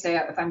this case, say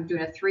if I'm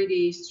doing a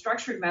 3D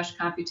structured mesh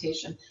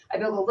computation, I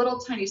build a little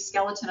tiny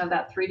skeleton of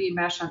that 3D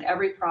mesh on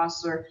every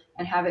processor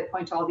and have it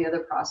point to all the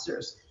other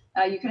processors.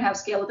 You can have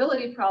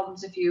scalability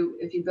problems if you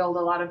build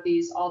a lot of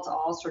these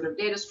all-to-all sort of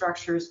data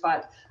structures,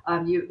 but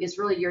it's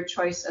really your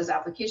choice as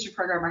application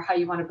programmer how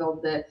you want to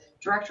build the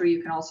directory.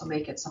 You can also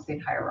make it something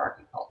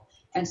hierarchical.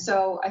 And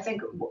so I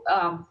think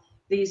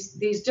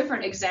these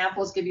different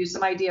examples give you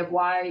some idea of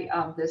why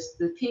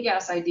the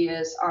PGAS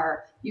ideas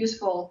are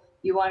useful.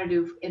 You want to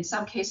do, in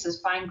some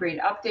cases,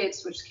 fine-grained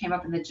updates, which came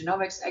up in the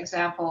genomics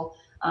example.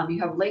 You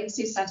have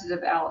latency-sensitive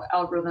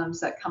algorithms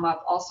that come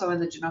up also in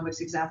the genomics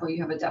example.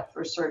 You have a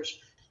depth-first search.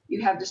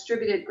 You have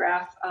distributed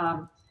graph,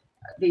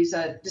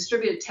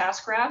 distributed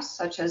task graphs,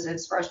 such as in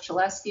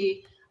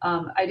Sparse-Cholesky.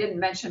 I didn't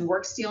mention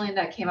work stealing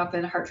that came up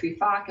in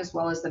Hartree-Fock, as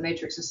well as the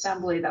matrix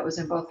assembly that was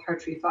in both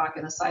Hartree-Fock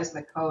and the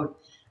seismic code.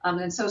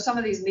 And so some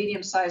of these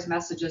medium-sized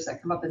messages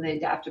that come up in the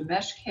adaptive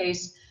mesh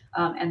case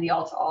and the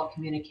all-to-all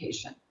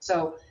communication.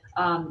 So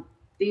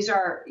these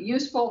are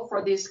useful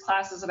for these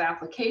classes of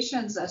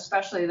applications,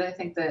 especially I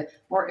think the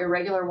more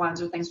irregular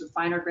ones are things with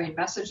finer grained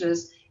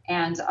messages,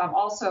 and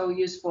also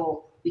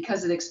useful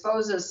because it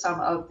exposes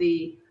some of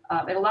the,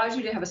 it allows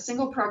you to have a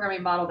single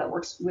programming model that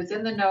works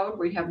within the node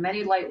where you have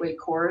many lightweight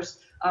cores,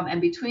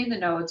 and between the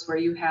nodes where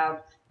you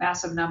have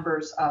massive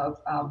numbers of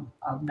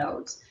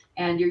nodes.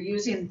 And you're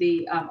using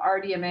the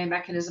RDMA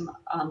mechanism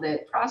on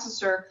the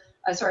processor,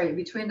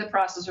 between the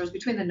processors,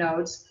 between the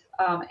nodes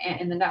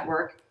in the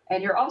network.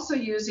 And you're also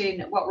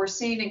using what we're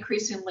seeing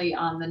increasingly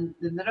on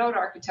the node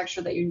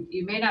architecture, that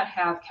you may not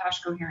have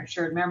cache coherent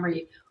shared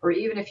memory, or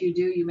even if you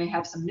do, you may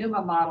have some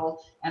NUMA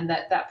model, and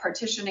that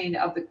partitioning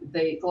of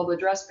the global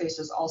address space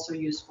is also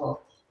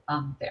useful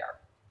there.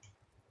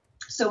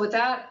 So with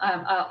that,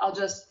 I'll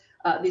just,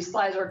 these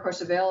slides are of course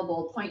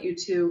available, point you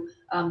to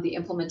the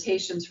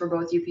implementations for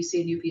both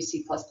UPC and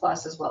UPC++,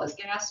 as well as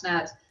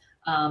GasNet,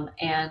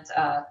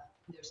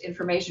 there's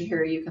information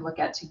here you can look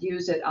at to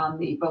use it on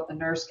both the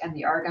NERSC and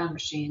the Argonne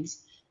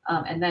machines,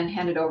 and then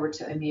hand it over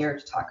to Amir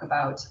to talk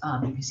about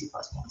UPC++.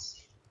 All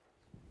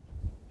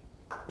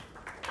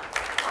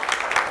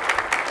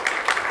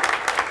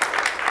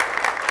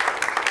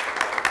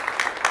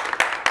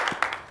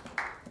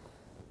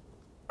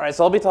right,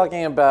 so I'll be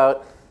talking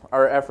about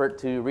our effort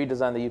to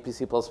redesign the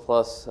UPC++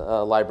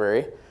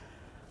 library.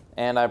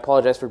 And I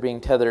apologize for being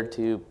tethered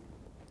to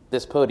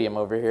this podium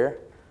over here.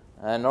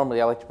 Normally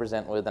I like to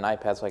present with an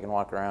iPad so I can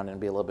walk around and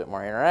be a little bit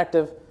more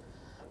interactive,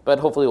 but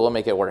hopefully we'll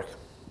make it work.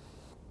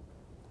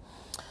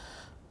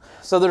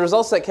 So the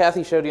results that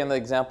Kathy showed you in the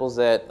examples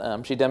that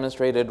she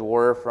demonstrated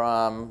were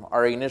from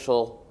our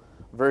initial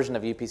version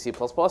of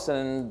UPC++,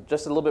 and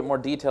just a little bit more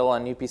detail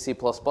on UPC++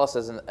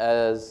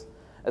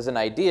 as an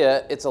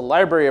idea. It's a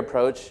library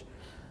approach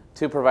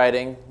to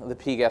providing the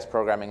PGAS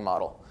programming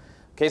model.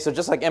 Okay, so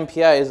just like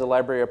MPI is a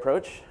library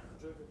approach.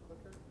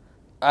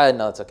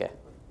 No, it's okay.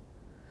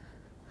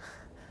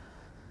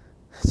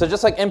 So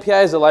just like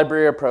MPI is a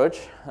library approach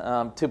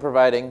to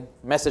providing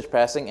message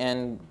passing,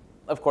 and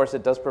of course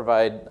it does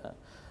provide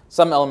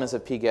some elements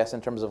of PGAS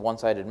in terms of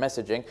one-sided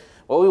messaging,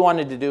 what we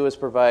wanted to do is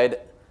provide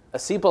a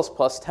C++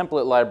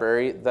 template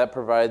library that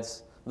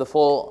provides the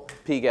full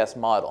PGAS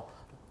model,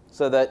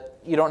 so that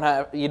you don't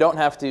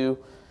have to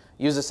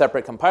use a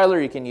separate compiler.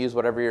 You can use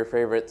whatever your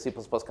favorite C++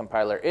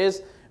 compiler is.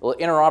 It will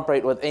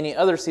interoperate with any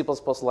other C++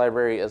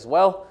 library as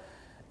well,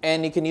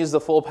 and you can use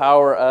the full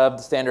power of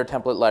the standard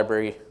template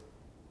library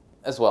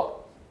as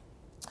well.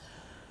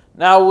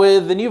 Now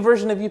with the new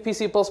version of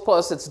UPC++,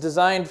 it's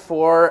designed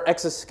for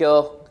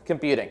exascale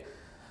computing.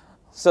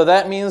 So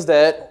that means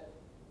that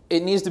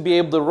it needs to be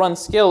able to run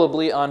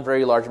scalably on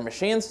very large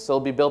machines. So it'll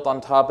be built on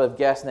top of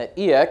GasNet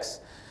EX,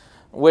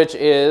 which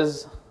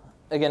is,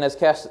 again, as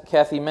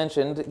Kathy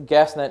mentioned,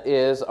 GasNet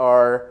is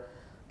our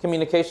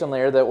communication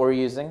layer that we're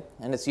using,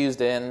 and it's used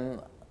in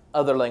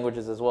other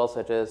languages as well,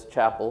 such as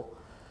Chapel.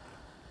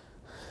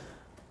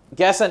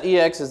 GasNet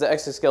EX is the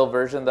exascale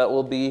version that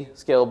will be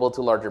scalable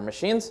to larger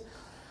machines.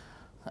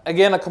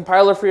 Again, a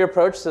compiler-free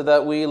approach so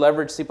that we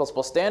leverage C++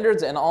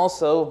 standards and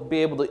also be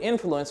able to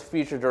influence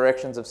future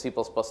directions of C++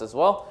 as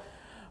well.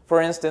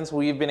 For instance,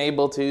 we've been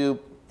able to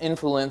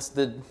influence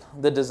the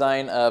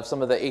design of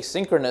some of the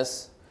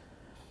asynchronous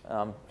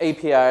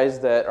APIs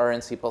that are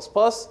in C++,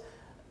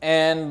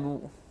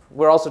 and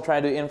we're also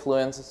trying to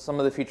influence some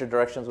of the future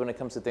directions when it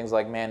comes to things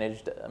like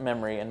managed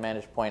memory and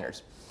managed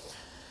pointers.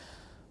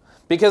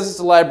 Because it's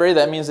a library,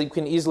 that means that you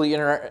can easily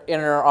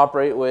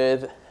interoperate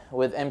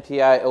with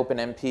MPI,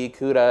 OpenMP,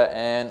 CUDA,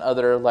 and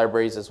other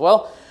libraries as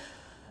well.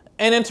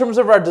 And in terms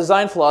of our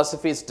design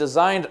philosophy, it's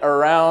designed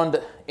around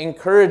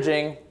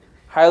encouraging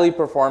highly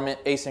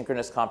performant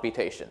asynchronous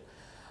computation.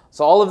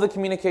 So all of the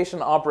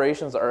communication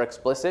operations are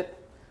explicit,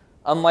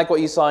 unlike what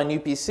you saw in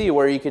UPC,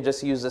 where you could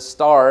just use a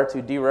star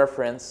to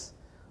dereference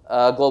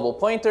a global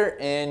pointer.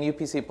 In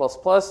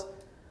UPC++,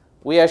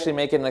 we actually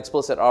make it an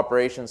explicit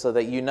operation so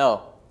that you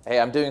know, hey,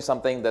 I'm doing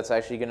something that's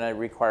actually going to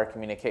require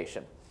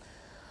communication.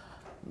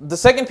 The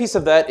second piece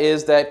of that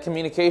is that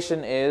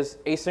communication is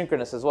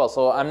asynchronous as well.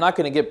 So I'm not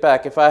going to get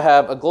back, if I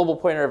have a global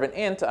pointer of an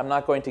int, I'm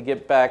not going to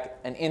get back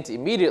an int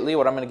immediately.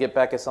 What I'm going to get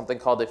back is something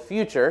called a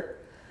future,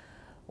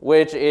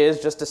 which is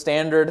just a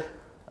standard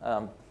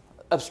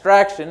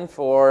abstraction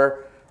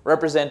for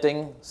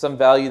representing some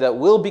value that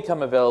will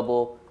become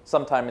available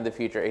sometime in the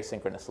future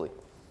asynchronously.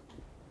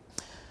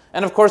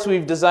 And of course,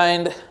 we've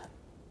designed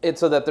it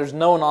so that there's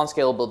no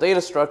non-scalable data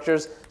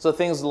structures. So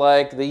things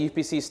like the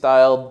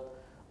UPC-styled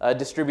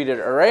distributed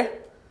array.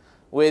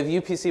 With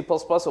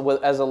UPC++,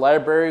 as a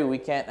library, we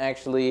can't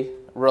actually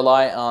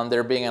rely on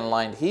there being an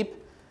aligned heap.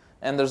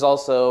 And there's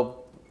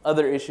also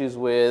other issues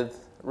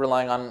with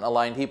relying on an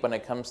aligned heap when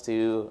it comes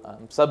to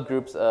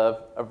subgroups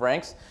of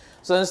ranks.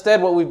 So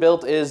instead, what we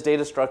built is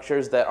data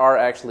structures that are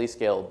actually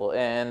scalable.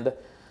 And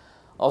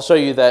I'll show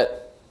you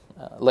that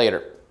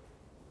later.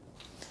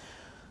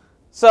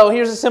 So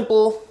here's a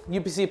simple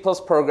UPC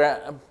Plus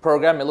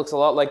program. It looks a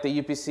lot like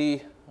the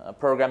UPC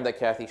program that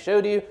Kathy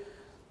showed you,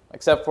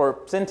 except for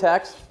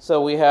syntax.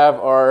 So we have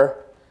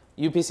our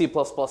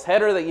UPC++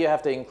 header that you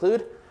have to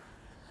include.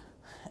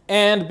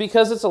 And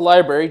because it's a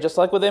library, just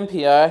like with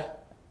MPI,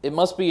 it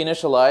must be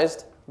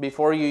initialized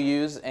before you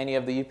use any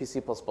of the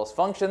UPC++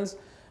 functions,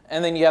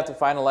 and then you have to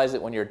finalize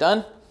it when you're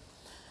done.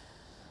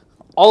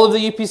 All of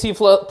the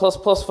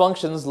UPC++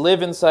 functions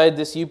live inside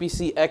this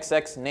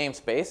UPC-XX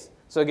namespace.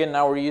 So again,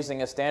 now we're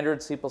using a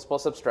standard C++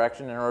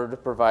 abstraction in order to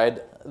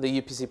provide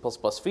the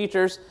UPC++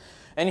 features.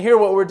 And here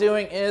what we're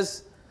doing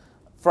is,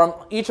 from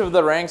each of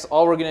the ranks,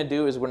 all we're going to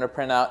do is we're going to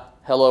print out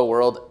hello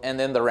world and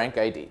then the rank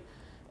ID.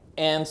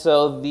 And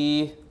so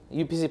the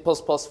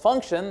UPC++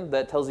 function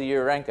that tells you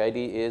your rank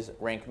ID is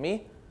rank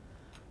me.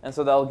 And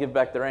so that'll give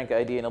back the rank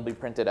ID and it'll be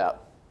printed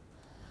out.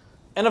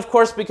 And of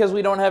course, because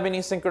we don't have any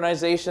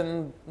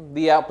synchronization,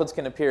 the outputs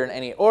can appear in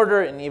any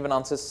order, and even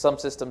on some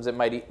systems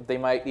they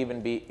might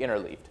even be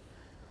interleaved.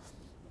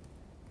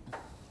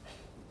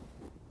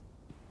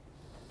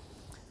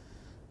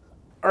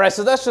 All right,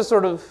 so that's just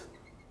sort of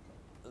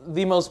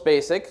the most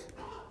basic.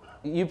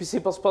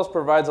 UPC++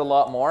 provides a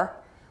lot more.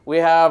 We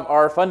have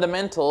our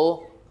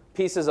fundamental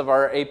pieces of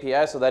our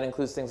API, so that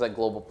includes things like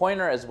global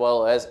pointer as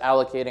well as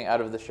allocating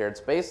out of the shared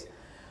space.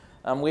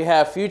 We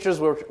have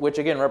futures which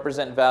again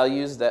represent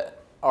values that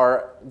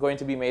are going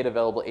to be made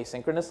available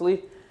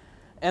asynchronously.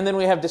 And then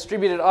we have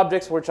distributed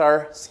objects which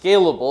are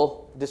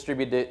scalable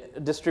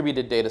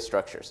distributed data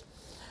structures.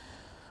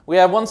 We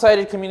have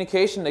one-sided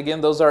communication.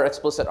 Again, those are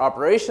explicit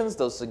operations.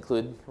 Those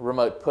include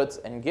remote puts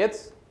and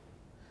gets,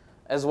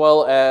 as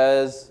well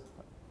as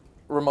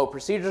remote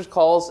procedures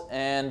calls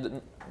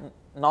and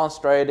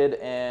non-strided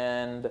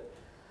and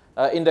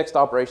indexed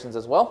operations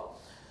as well.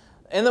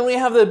 And then we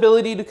have the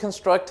ability to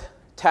construct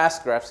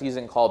task graphs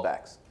using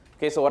callbacks.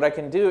 Okay, so what I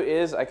can do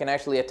is I can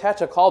actually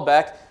attach a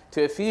callback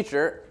to a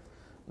feature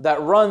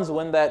that runs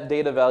when that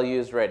data value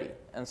is ready.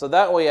 And so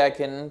that way I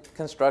can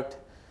construct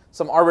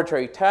some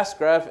arbitrary task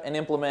graph and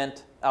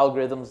implement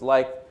algorithms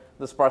like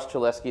the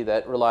sparse-Cholesky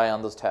that rely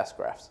on those task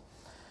graphs.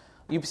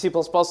 UPC++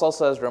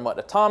 also has remote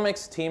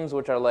atomics, teams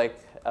which are like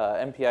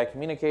MPI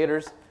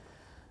communicators,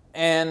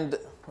 and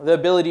the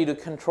ability to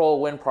control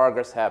when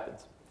progress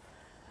happens.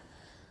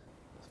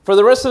 For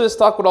the rest of this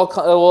talk, what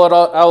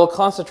I will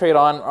concentrate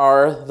on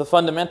are the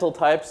fundamental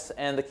types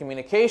and the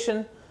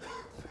communication.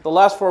 The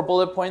last 4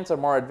 bullet points are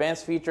more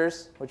advanced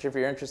features, which if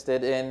you're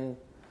interested in,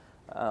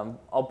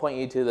 I'll point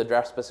you to the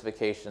draft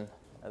specification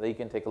that you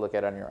can take a look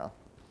at on your own.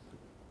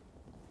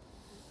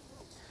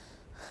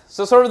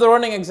 So sort of the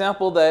running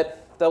example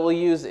that we'll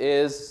use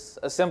is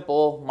a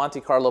simple Monte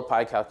Carlo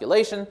pi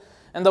calculation.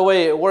 And the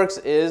way it works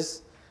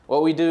is,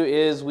 what we do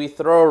is we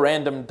throw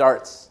random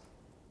darts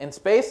in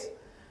space.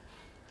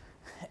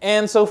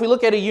 And so if we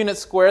look at a unit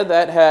square,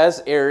 that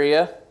has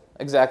area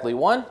exactly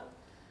 1.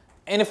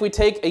 And if we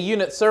take a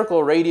unit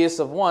circle radius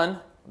of 1,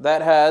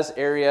 that has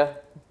area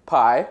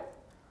pi.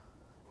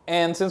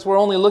 And since we're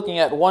only looking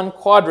at 1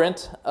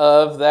 quadrant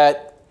of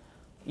that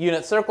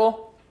unit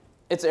circle,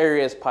 its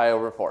area is pi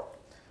over 4.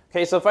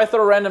 Okay, so if I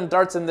throw random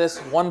darts in this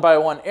 1 by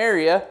 1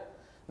 area,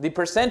 the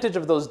percentage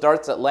of those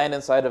darts that land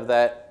inside of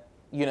that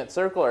unit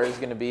circle is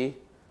going to be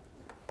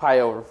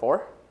pi over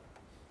 4.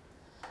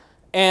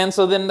 And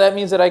so then that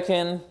means that I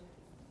can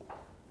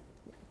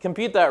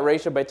compute that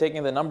ratio by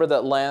taking the number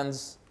that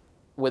lands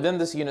within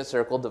this unit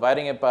circle,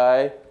 dividing it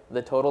by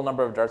the total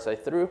number of darts I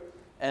threw,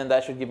 and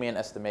that should give me an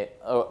estimate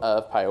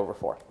of pi over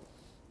 4.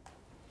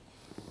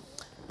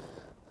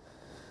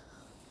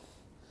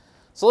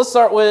 So let's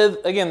start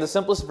with, again, the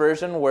simplest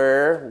version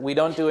where we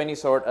don't do any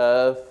sort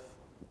of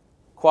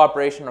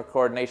cooperation or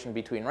coordination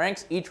between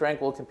ranks. Each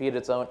rank will compute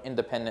its own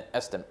independent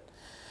estimate.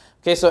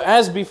 Okay, so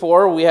as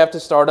before, we have to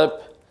start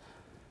up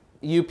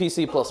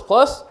UPC++.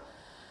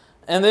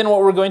 And then what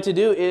we're going to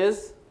do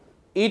is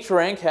each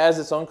rank has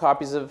its own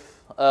copies of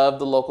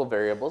the local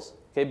variables.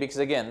 Okay, because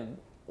again,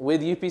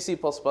 with UPC++,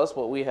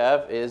 what we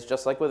have is,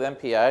 just like with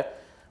MPI,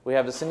 we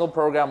have a single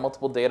program,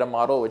 multiple data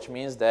model, which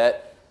means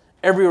that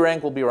every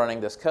rank will be running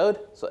this code.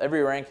 So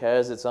every rank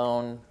has its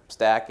own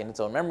stack and its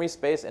own memory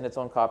space and its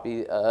own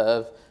copy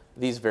of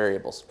these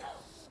variables.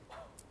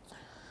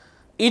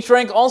 Each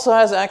rank also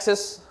has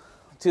access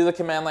to the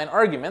command line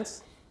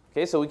arguments.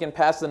 Okay, so we can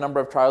pass the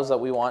number of trials that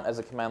we want as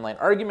a command line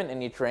argument,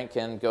 and each rank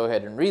can go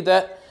ahead and read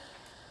that.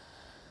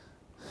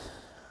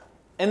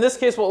 In this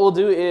case, what we'll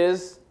do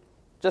is,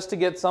 just to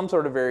get some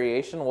sort of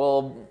variation,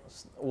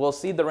 we'll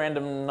seed the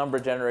random number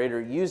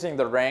generator using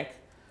the rank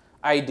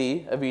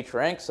ID of each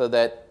rank, so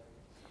that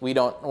we're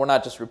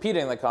not just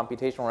repeating the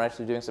computation, we're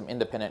actually doing some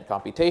independent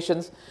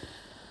computations.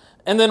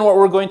 And then what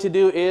we're going to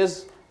do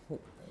is,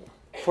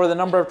 for the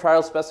number of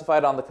trials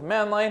specified on the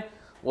command line,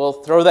 we'll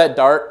throw that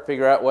dart,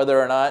 figure out whether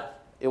or not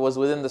it was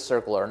within the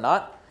circle or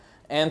not.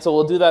 And so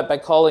we'll do that by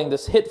calling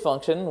this hit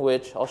function,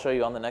 which I'll show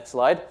you on the next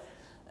slide.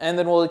 And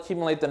then we'll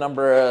accumulate the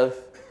number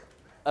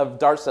of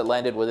darts that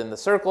landed within the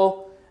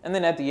circle. And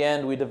then at the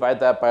end, we divide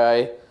that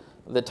by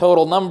the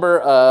total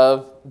number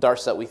of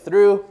darts that we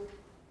threw,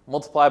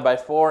 multiply by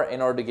 4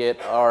 in order to get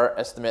our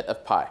estimate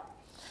of pi.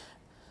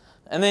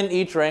 And then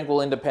each rank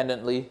will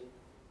independently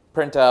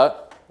print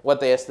out what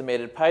they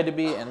estimated pi to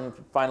be, and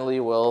finally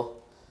we'll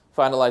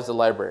finalize the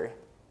library.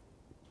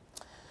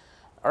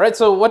 All right,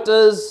 so what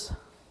does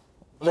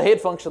the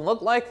hit function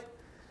look like?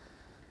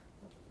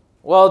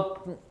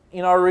 Well,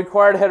 our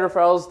required header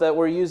files that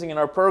we're using in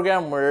our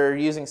program, we're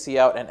using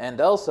cout and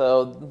endl,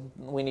 so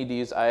we need to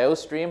use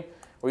iostream.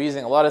 We're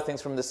using a lot of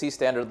things from the C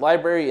standard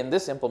library in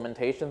this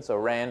implementation, so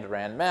rand,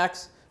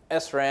 randmax,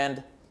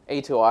 srand,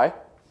 a2i.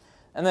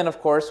 And then,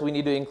 of course, we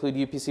need to include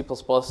UPC++,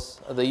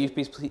 the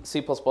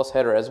UPC++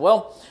 header as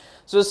well.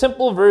 So a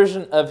simple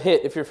version of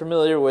hit, if you're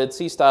familiar with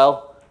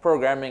C-style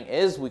programming,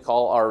 is we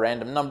call our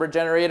random number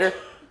generator.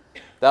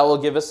 That will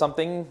give us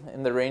something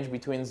in the range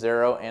between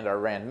 0 and our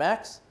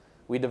randmax.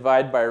 We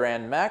divide by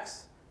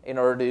randmax in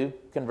order to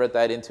convert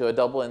that into a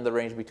double in the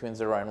range between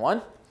 0 and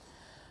 1.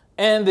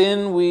 And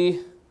then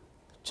we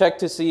check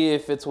to see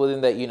if it's within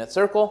that unit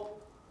circle.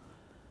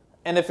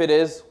 And if it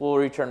is, we'll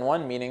return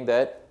 1, meaning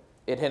that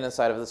it hit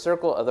inside of the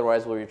circle.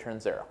 Otherwise, we'll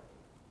return 0.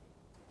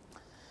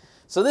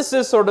 So this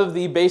is sort of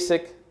the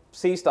basic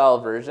C-style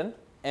version.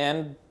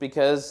 And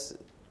because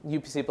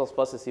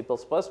UPC++ is C++,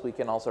 we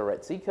can also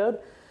write C code.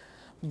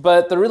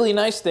 But the really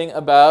nice thing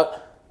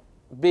about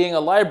being a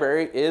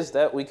library is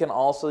that we can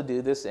also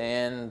do this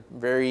in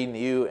very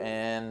new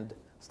and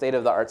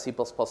state-of-the-art C++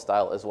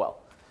 style as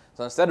well.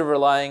 So instead of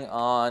relying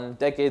on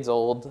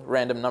decades-old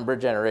random number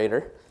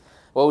generator,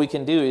 what we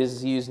can do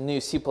is use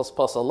new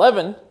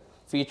C++11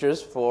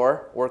 features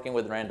for working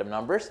with random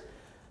numbers.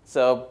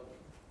 So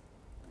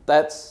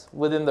that's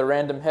within the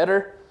random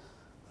header.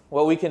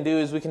 What we can do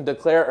is we can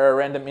declare our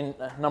random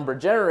number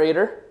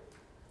generator.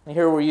 And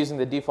here we're using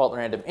the default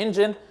random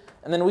engine.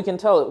 And then we can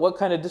tell it what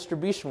kind of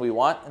distribution we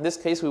want. In this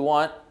case, we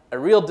want a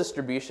real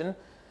distribution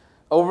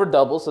over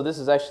double. So this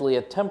is actually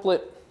a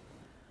template.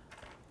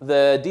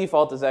 The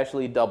default is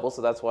actually double,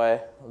 so that's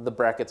why the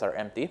brackets are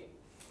empty.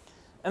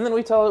 And then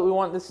we tell it we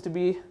want this to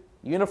be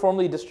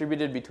uniformly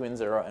distributed between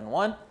 0 and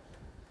 1.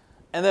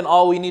 And then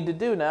all we need to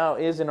do now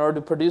is, in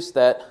order to produce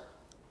that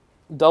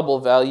double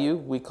value,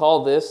 we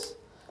call this,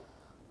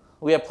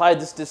 we apply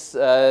this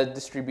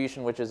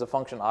distribution, which is a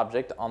function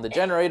object, on the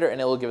generator,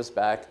 and it will give us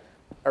back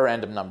a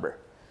random number.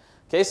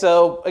 Okay,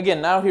 so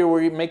again, now here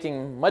we're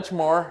making much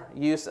more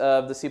use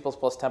of the C++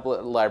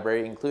 template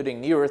library,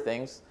 including newer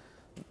things,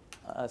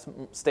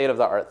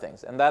 state-of-the-art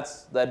things. And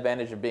that's the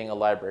advantage of being a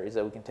library, is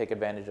that we can take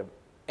advantage of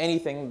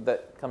anything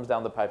that comes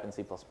down the pipe in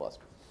C++. All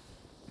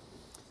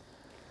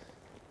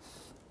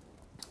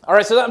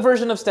right, so that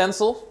version of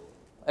Stencil,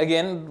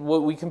 again,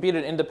 we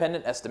computed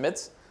independent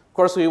estimates. Of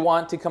course, we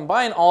want to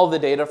combine all the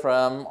data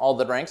from all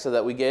the ranks so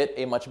that we get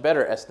a much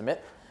better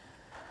estimate.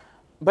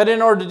 But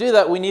in order to do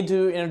that, we need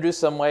to introduce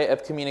some way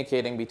of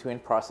communicating between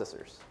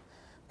processors.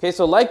 Okay,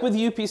 so like with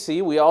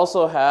UPC, we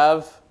also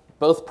have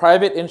both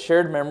private and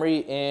shared memory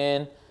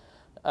in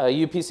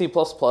UPC++.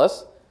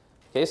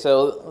 Okay,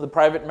 so the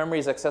private memory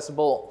is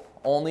accessible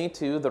only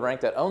to the rank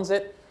that owns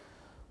it.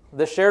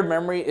 The shared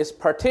memory is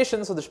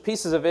partitioned, so there's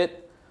pieces of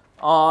it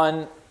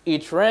on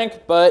each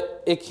rank,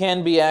 but it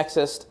can be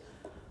accessed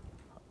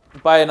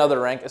by another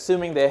rank,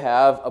 assuming they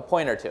have a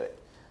pointer to it.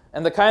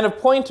 And the kind of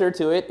pointer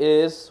to it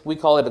is, we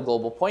call it a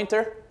global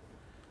pointer,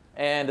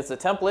 and it's a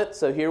template.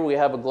 So here we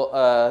have a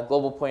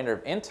global pointer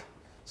of int.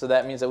 So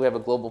that means that we have a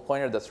global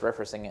pointer that's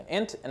referencing an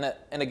int. And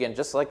again,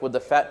 just like with the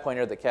fat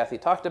pointer that Kathy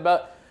talked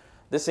about,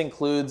 this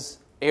includes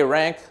a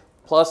rank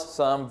plus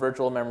some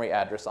virtual memory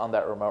address on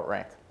that remote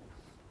rank.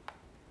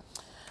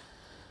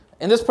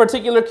 In this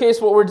particular case,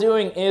 what we're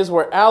doing is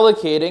we're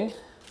allocating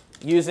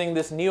using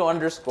this new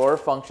underscore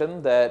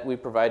function that we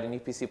provide in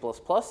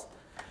UPC++.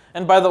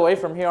 And by the way,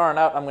 from here on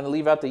out, I'm going to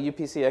leave out the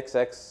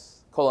UPCXX :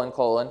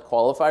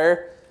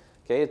 qualifier.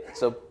 Okay,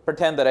 so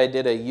pretend that I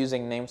did a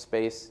using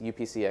namespace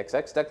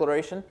UPCXX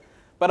declaration,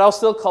 but I'll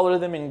still color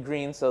them in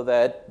green so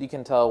that you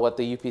can tell what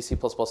the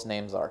UPC++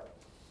 names are.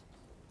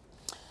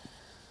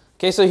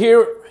 Okay, so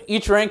here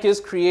each rank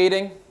is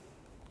creating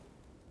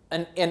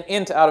an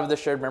int out of the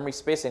shared memory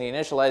space and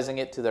initializing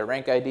it to their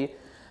rank ID.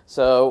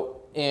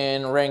 So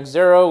in rank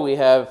 0, we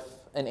have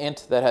an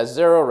int that has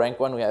 0. Rank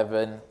 1, we have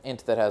an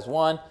int that has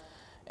 1.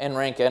 And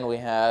rank n, we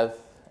have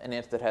an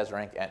int that has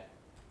rank n.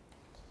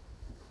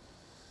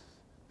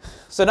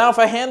 So now if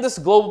I hand this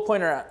global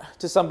pointer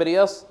to somebody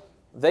else,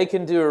 they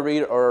can do a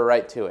read or a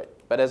write to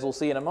it. But as we'll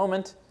see in a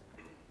moment,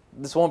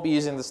 this won't be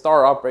using the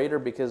star operator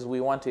because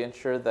we want to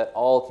ensure that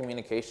all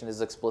communication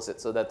is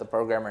explicit so that the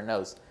programmer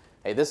knows,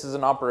 hey, this is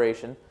an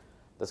operation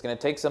that's going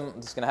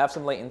to have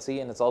some latency,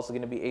 and it's also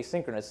going to be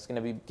asynchronous. It's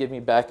going to give me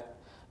back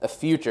a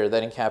future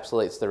that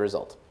encapsulates the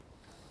result.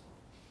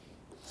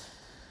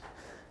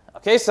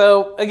 Okay,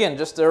 so again,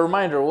 just a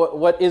reminder,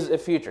 what is a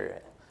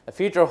future? A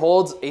future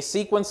holds a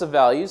sequence of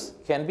values,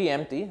 can be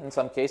empty in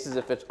some cases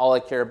if all I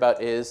care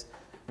about is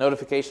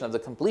notification of the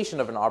completion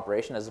of an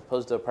operation as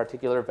opposed to a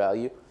particular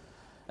value.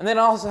 And then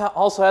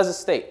also has a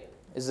state.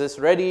 Is this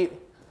ready?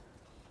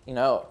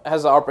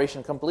 Has the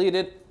operation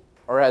completed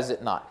or has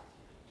it not?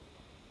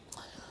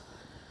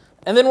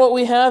 And then what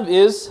we have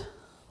is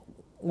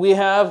we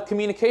have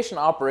communication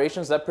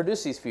operations that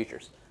produce these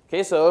features.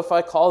 Okay, so if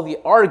I call the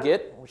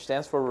rget, which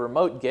stands for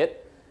remote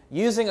get,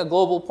 using a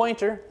global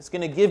pointer, it's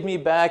going to give me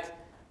back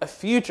a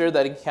future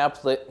that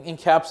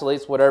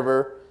encapsulates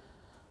whatever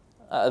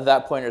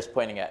that pointer is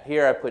pointing at.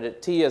 Here I put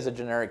it t as a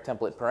generic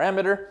template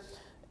parameter,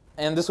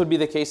 and this would be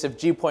the case if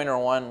g pointer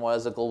 1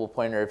 was a global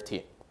pointer of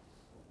t.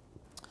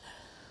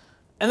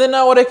 And then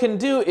now what I can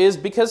do is,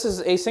 because this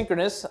is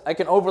asynchronous, I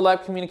can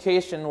overlap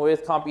communication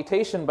with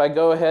computation by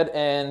go ahead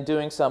and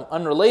doing some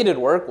unrelated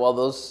work while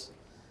those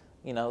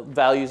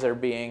values are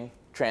being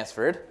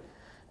transferred.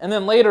 And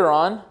then later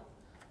on,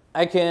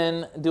 I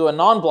can do a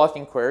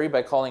non-blocking query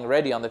by calling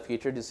ready on the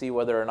future to see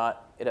whether or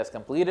not it has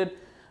completed.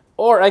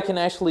 Or I can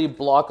actually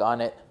block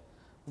on it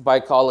by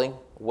calling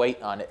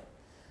wait on it.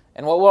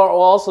 And what we'll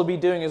also be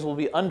doing is we'll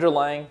be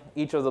underlying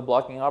each of the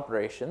blocking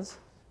operations.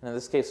 And in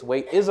this case,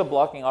 wait is a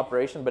blocking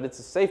operation, but it's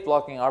a safe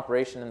blocking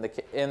operation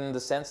in the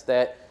sense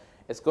that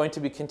it's going to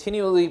be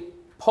continually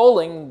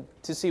polling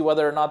to see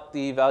whether or not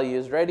the value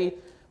is ready.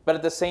 But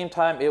at the same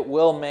time, it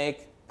will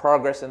make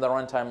progress in the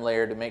runtime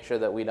layer to make sure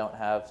that we don't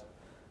have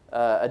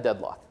a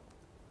deadlock.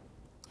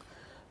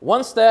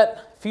 Once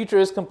that feature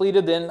is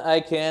completed, then I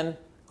can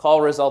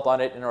call result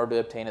on it in order to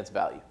obtain its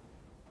value.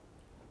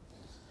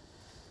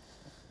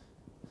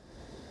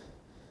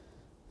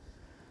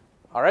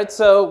 All right,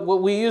 so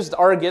we used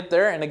arget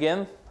there, and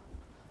again,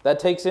 that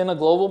takes in a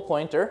global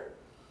pointer.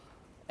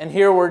 And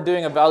here we're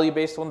doing a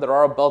value-based one. There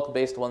are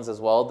bulk-based ones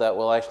as well that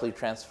will actually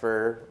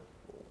transfer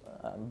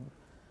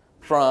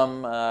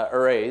from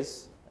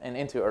arrays and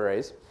into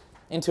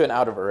and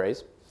out of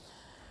arrays.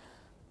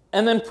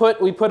 And then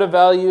we put a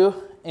value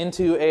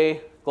into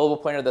a global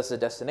pointer that's the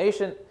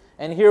destination.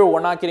 And here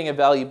we're not getting a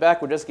value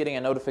back, we're just getting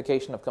a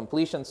notification of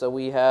completion, so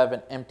we have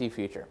an empty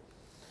feature.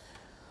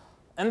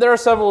 And there are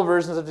several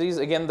versions of these.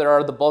 Again, there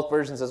are the bulk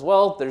versions as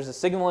well. There's a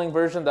signaling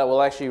version that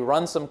will actually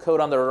run some code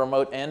on the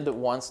remote end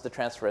once the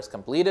transfer is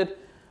completed.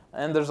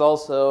 And there's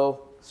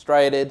also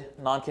strided,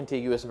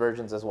 non-contiguous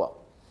versions as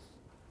well.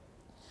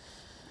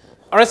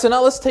 All right, so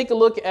now let's take a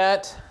look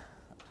at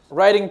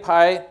writing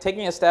Pi,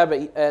 taking a stab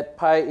at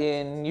Pi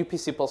in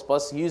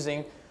UPC++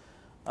 using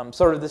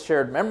sort of this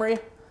shared memory.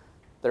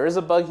 There is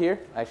a bug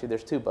here. Actually,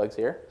 there's two bugs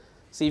here.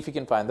 See if you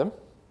can find them.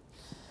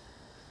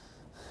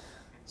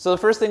 So the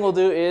first thing we'll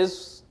do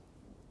is,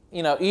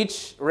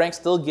 each rank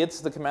still gets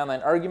the command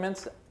line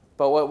arguments,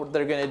 but what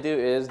they're going to do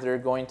is they're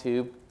going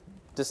to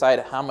decide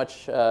how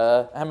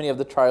many of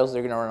the trials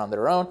they're going to run on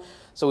their own.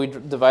 So we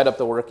divide up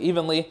the work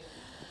evenly.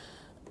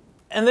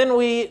 And then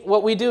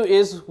what we do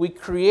is we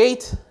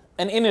create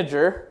an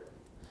integer,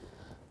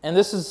 and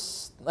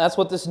that's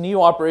what this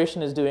new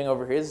operation is doing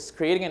over here. It's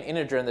creating an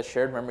integer in the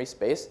shared memory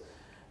space.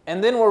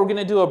 And then we're going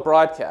to do a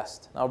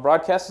broadcast. Now,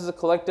 broadcast is a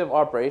collective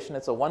operation.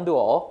 It's a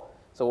one-to-all.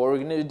 So what we're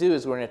going to do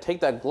is we're going to take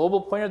that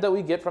global pointer that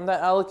we get from that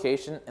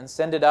allocation and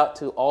send it out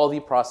to all the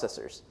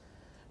processors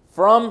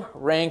from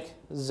rank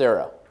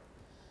 0.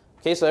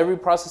 Okay, so every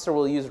processor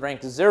will use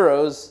rank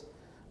 0's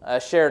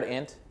shared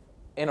int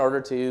in order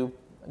to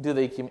do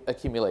the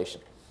accumulation.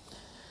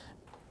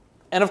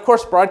 And of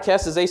course,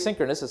 broadcast is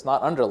asynchronous. It's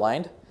not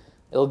underlined.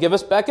 It'll give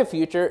us back a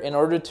future. In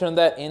order to turn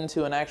that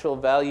into an actual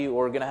value,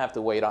 we're going to have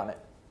to wait on it.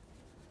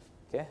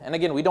 Okay? And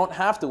again, we don't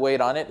have to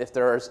wait on it if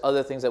there are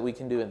other things that we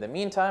can do in the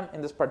meantime.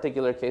 In this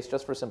particular case,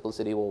 just for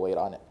simplicity, we'll wait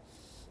on it.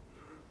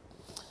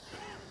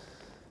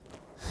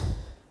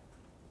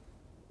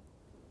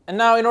 And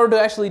now, in order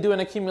to actually do an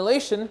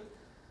accumulation,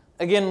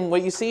 again,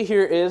 what you see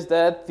here is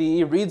that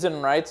the reads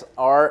and writes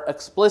are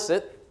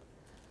explicit,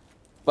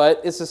 but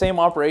it's the same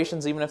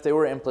operations even if they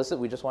were implicit.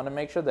 We just want to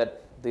make sure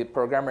that the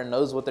programmer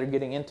knows what they're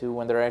getting into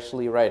when they're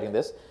actually writing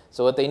this.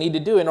 So what they need to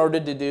do in order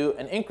to do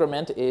an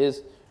increment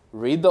is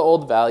read the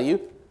old value.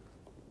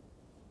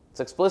 It's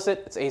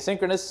explicit, it's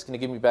asynchronous, it's going to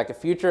give me back a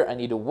future. I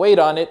need to wait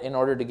on it in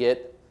order to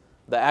get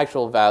the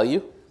actual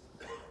value.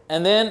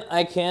 And then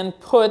I can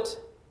put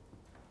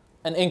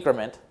an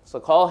increment. So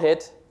call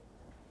hit,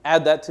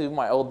 add that to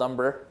my old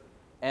number,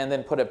 and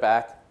then put it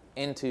back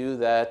into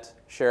that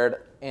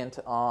shared int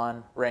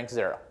on rank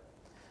 0.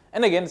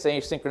 And again, it's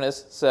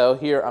asynchronous, so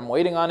here I'm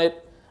waiting on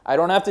it. I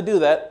don't have to do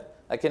that.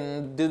 I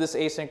can do this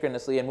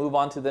asynchronously and move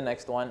on to the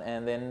next one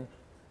and then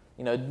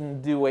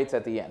do waits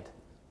at the end.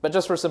 But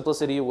just for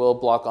simplicity, we'll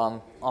block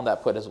on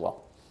that put as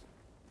well.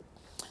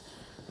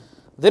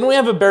 Then we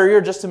have a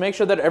barrier just to make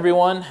sure that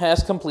everyone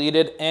has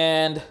completed,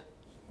 and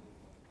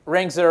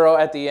rank 0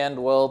 at the end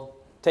will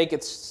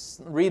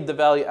read the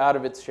value out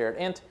of its shared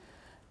int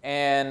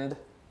and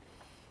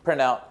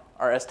print out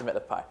our estimate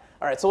of pi.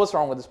 All right, so what's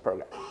wrong with this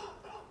program?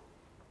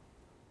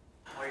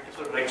 Why it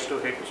is next to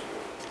hit?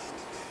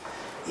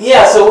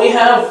 Yeah, so we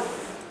have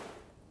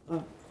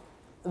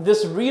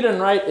this read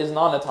and write is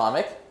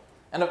non-atomic,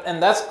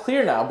 and that's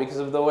clear now because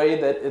of the way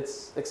that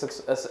it's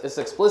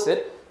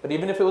explicit. But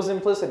even if it was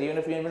implicit, even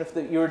if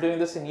you were doing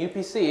this in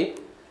UPC,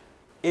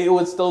 it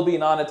would still be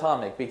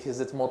non-atomic because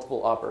it's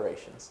multiple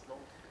operations.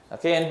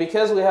 Okay, and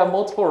because we have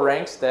multiple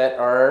ranks that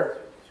are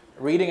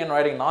reading and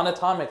writing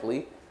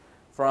non-atomically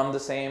from the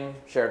same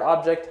shared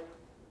object,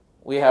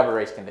 we have a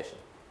race condition.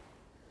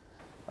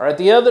 All right,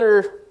 the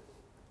other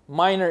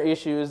minor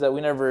issue is that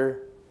we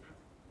never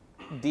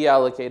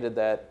deallocated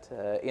that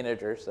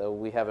integer, so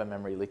we have a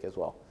memory leak as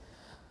well.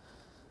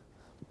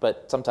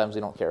 But sometimes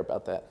we don't care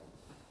about that.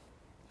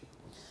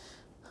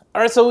 All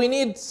right, so we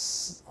need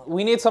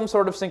some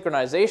sort of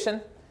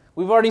synchronization.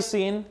 We've already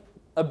seen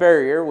a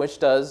barrier which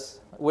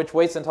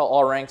waits until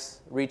all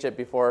ranks reach it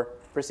before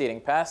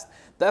proceeding past.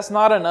 That's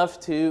not enough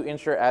to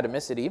ensure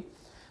atomicity.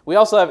 We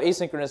also have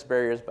asynchronous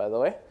barriers, by the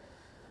way.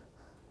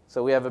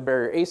 So we have a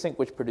barrier async,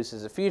 which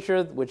produces a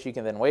feature, which you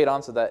can then wait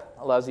on, so that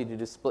allows you to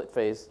do split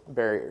phase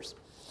barriers.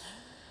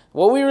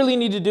 What we really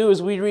need to do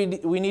is we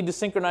need to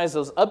synchronize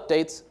those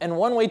updates, and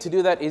one way to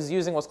do that is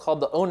using what's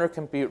called the owner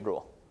compute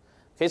rule.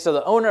 Okay, so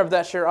the owner of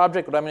that share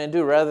object, what I'm going to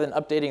do, rather than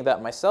updating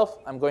that myself,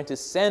 I'm going to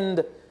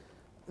send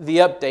the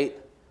update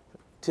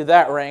to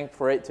that rank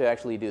for it to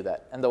actually do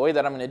that. And the way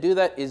that I'm going to do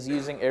that is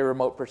using a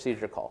remote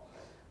procedure call.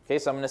 Okay,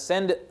 so I'm going to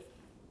send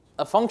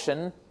a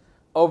function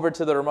over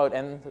to the remote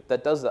end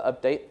that does the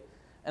update.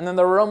 And then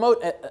the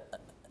remote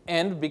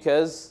end,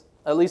 because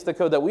at least the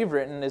code that we've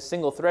written is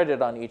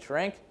single-threaded on each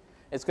rank,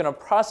 it's going to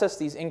process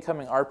these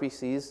incoming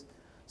RPCs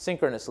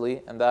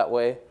synchronously, and that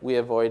way we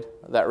avoid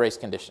that race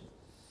condition.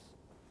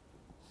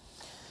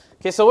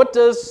 Okay, so what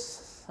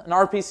does an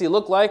RPC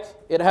look like?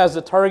 It has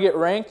a target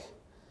rank.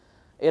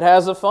 It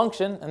has a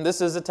function, and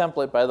this is a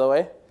template, by the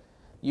way,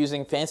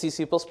 using fancy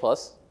C++.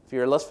 If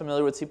you're less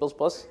familiar with C++,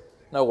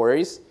 no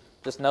worries.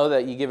 Just know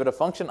that you give it a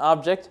function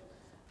object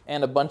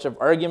and a bunch of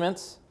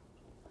arguments.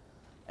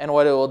 And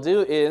what it will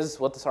do is,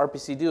 what this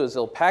RPC do is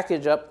it'll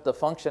package up the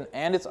function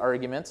and its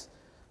arguments,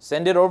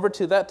 send it over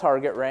to that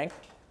target rank,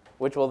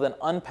 which will then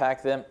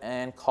unpack them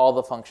and call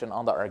the function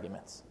on the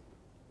arguments.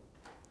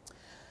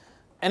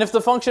 And if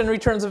the function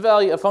returns a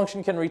value, a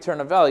function can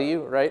return a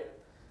value, right?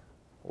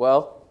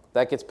 Well,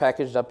 that gets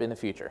packaged up in a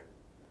feature.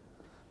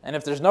 And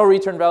if there's no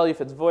return value,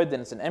 if it's void, then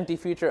it's an empty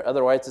feature.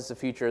 Otherwise, it's a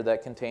feature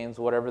that contains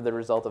whatever the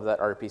result of that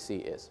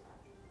RPC is.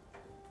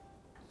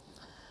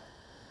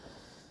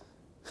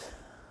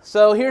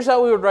 So here's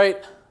how we would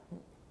write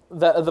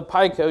the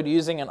Pi code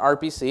using an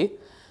RPC.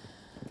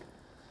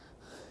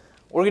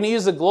 We're going to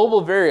use a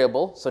global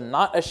variable, so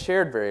not a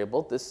shared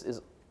variable. This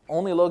is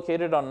only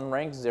located on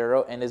rank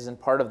 0 and is in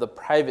part of the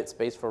private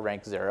space for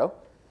rank 0.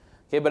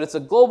 Okay, but it's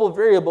a global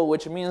variable,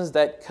 which means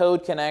that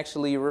code can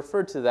actually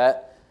refer to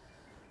that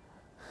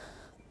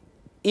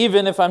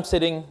even if I'm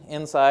sitting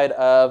inside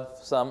of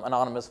some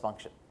anonymous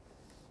function.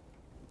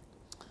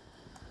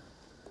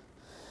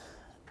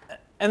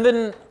 And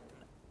then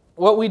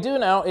what we do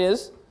now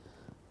is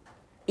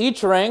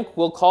each rank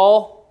will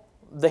call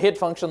the hit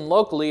function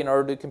locally in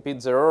order to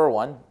compute 0 or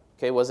 1.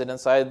 Okay, was it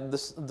inside the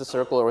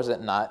circle or was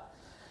it not?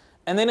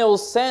 And then it will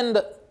send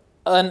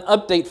an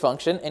update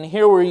function, and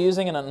here we're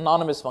using an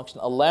anonymous function,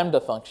 a lambda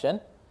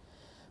function.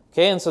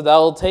 Okay, and so that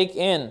will take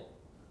in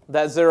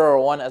that 0 or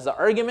 1 as the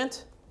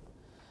argument,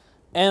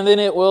 and then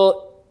it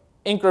will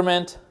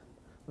increment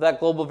that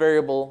global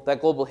variable,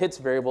 that global hits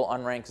variable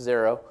on rank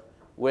 0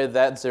 with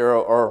that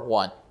 0 or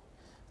 1.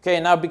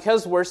 Okay, now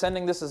because we're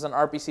sending this as an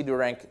RPC to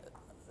rank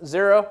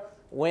 0,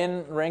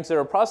 when rank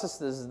 0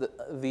 processes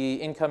the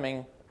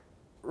incoming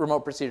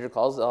remote procedure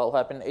calls,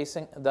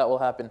 that will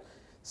happen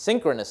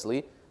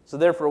synchronously, so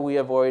therefore we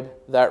avoid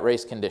that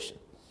race condition.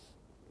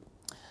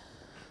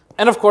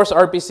 And of course,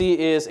 RPC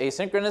is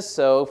asynchronous,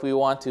 so if we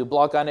want to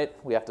block on it,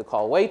 we have to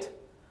call wait,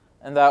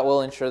 and that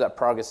will ensure that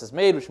progress is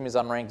made, which means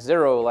on rank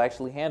 0, it will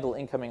actually handle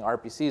incoming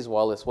RPCs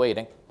while it's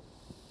waiting.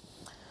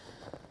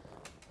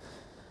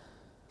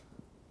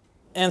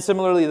 And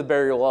similarly, the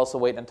barrier will also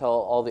wait until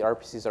all the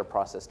RPCs are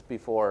processed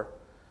before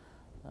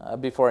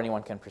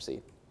anyone can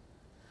proceed.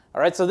 All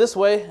right, so this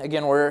way,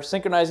 again, we're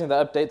synchronizing the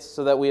updates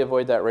so that we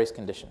avoid that race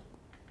condition.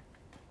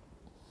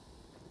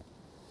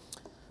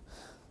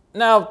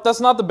 Now, that's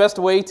not the best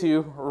way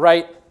to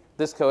write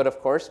this code, of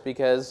course,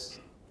 because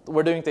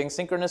we're doing things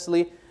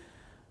synchronously.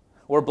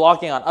 We're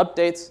blocking on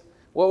updates.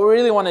 What we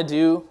really want to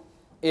do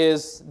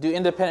is do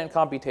independent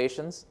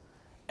computations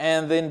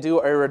and then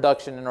do a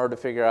reduction in order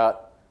to figure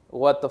out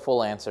what the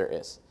full answer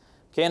is.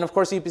 Okay, and of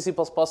course, UPC++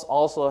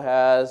 also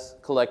has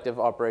collective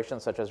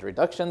operations such as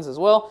reductions as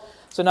well.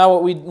 So now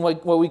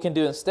what we can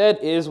do instead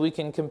is we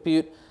can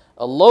compute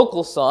a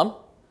local sum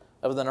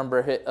of the number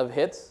of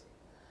hits,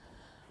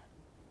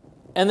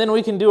 and then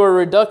we can do a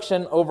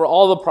reduction over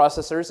all the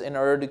processors in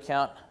order to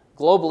count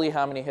globally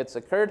how many hits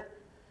occurred,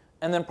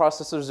 and then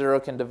processor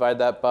 0 can divide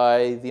that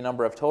by the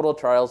number of total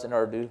trials in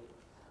order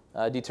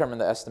to determine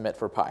the estimate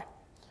for pi.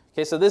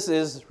 Okay, so this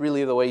is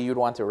really the way you'd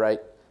want to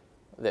write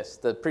this.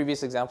 The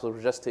previous example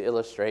was just to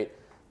illustrate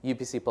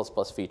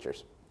UPC++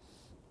 features.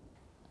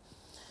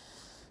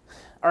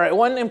 All right,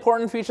 one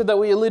important feature that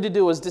we alluded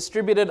to was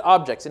distributed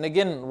objects. And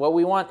again, what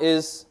we want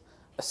is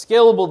a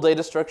scalable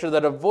data structure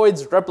that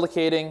avoids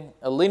replicating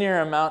a linear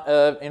amount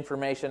of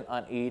information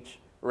on each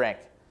rank,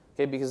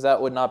 okay, because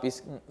that would not be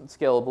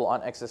scalable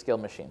on exascale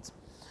machines.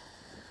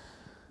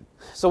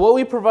 So what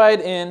we provide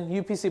in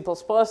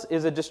UPC++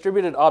 is a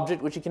distributed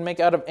object which you can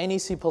make out of any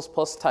C++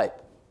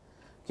 type.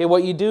 Okay,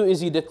 what you do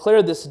is you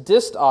declare this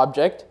dist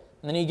object,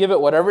 and then you give it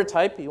whatever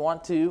type you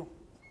want this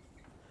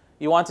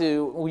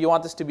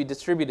to be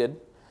distributed.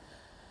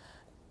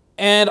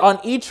 And on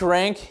each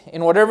rank,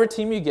 in whatever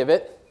team you give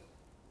it,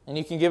 and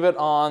you can give it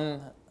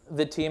on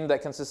the team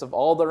that consists of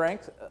all the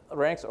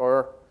ranks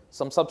or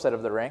some subset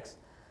of the ranks.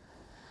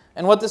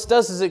 And what this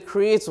does is it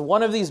creates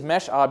one of these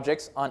mesh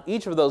objects on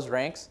each of those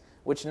ranks,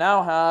 which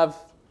now have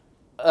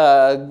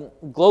a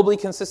globally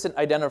consistent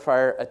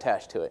identifier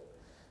attached to it.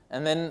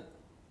 And then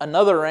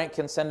another rank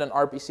can send an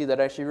RPC that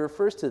actually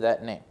refers to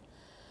that name.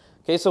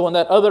 Okay, so when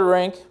that other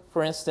rank,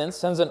 for instance,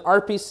 sends an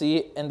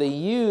RPC and they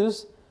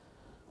use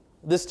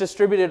this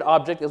distributed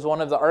object as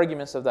one of the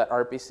arguments of that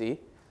RPC,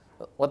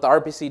 what the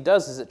RPC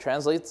does is it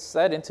translates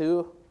that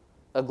into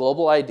a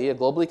global ID, a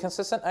globally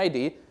consistent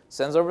ID,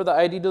 sends over the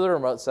ID to the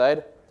remote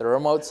side. The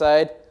remote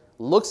side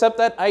looks up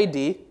that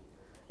ID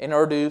in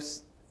order to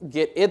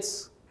get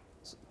its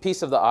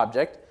piece of the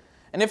object.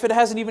 And if it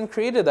hasn't even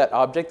created that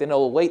object, then it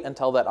will wait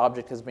until that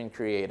object has been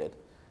created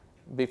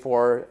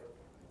before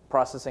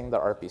processing the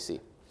RPC.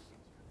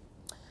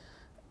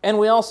 And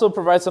we also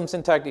provide some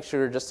syntactic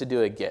sugar just to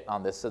do a get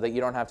on this so that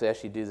you don't have to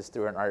actually do this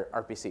through an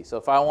RPC. So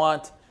if I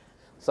want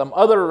some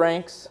other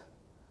rank's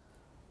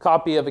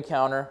copy of a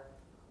counter,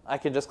 I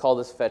can just call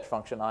this fetch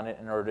function on it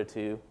in order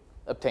to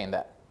obtain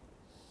that.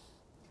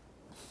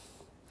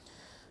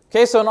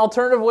 Okay, so an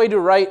alternative way to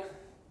write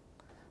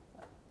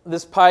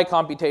this pi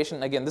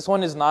computation, again, this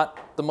one is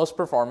not the most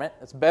performant.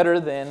 It's better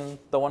than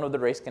the one with the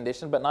race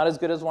condition, but not as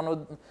good as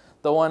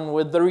the one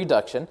with the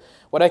reduction.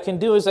 What I can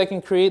do is I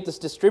can create this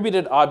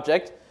distributed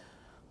object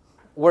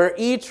where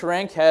each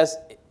rank has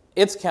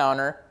its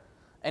counter,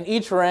 and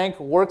each rank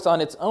works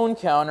on its own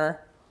counter,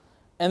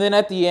 and then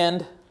at the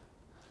end,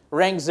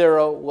 rank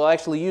 0 will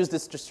actually use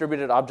this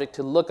distributed object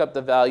to look up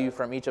the value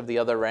from each of the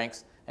other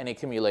ranks and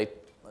accumulate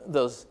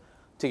those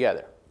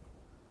together.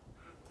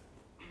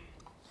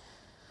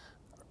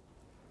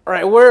 All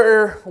right,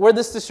 where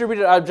this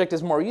distributed object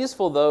is more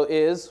useful, though,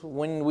 is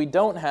when we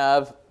don't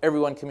have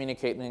everyone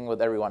communicating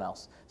with everyone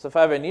else. So if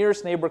I have a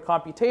nearest neighbor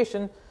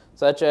computation,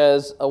 such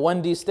as a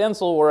 1D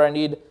stencil where I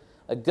need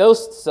a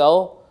ghost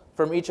cell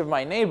from each of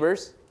my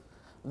neighbors,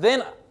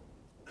 then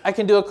I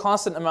can do a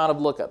constant amount of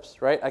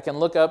lookups, right? I can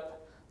look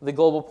up the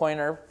global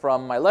pointer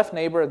from my left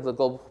neighbor, the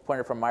global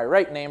pointer from my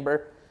right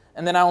neighbor,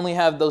 and then I only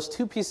have those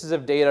two pieces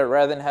of data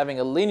rather than having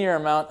a linear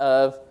amount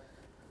of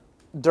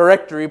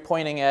directory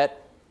pointing at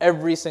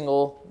every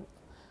single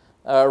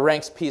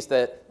ranks piece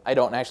that I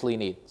don't actually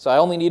need. So I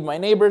only need my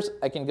neighbors.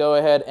 I can go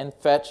ahead and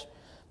fetch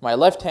my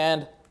left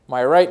hand,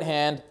 my right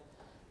hand,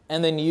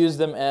 and then use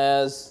them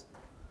as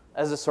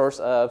a source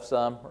of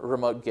some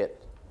remote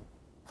get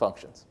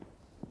functions.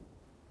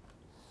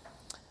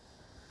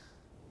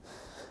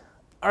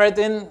 All right,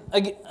 then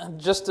again,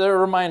 just a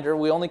reminder,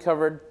 we only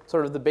covered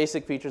sort of the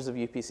basic features of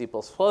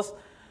UPC++.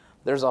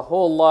 There's a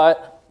whole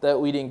lot that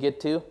we didn't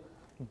get to,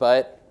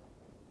 but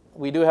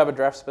we do have a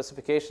draft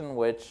specification,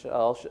 which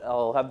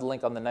I'll have the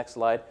link on the next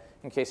slide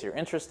in case you're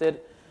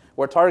interested.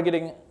 We're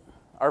targeting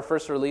our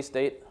first release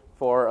date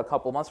for a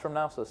couple months from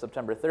now, so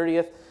September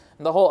 30th.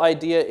 And the whole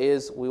idea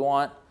is we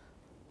want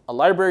a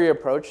library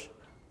approach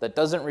that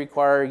doesn't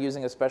require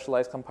using a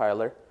specialized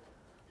compiler,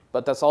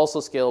 but that's also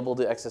scalable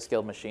to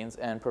exascale machines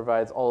and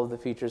provides all of the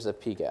features of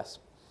PGAS.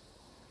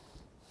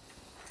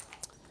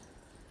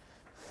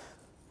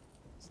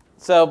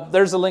 So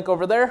there's a link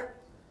over there.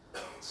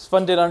 It's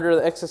funded under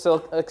the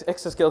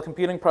exascale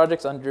computing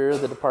projects under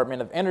the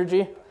Department of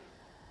Energy,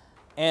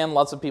 and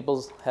lots of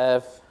people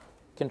have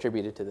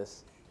contributed to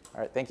this.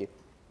 All right, thank you.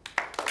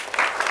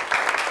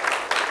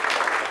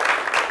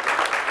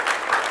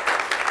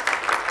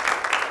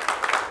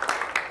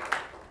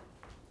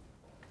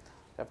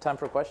 Have time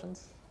for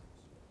questions?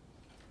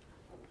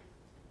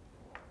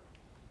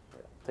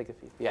 Take a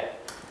few. Yeah.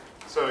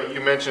 So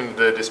you mentioned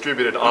the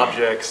distributed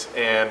objects,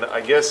 and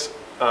I guess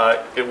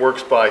it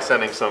works by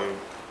sending some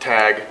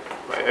tag,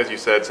 as you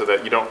said, so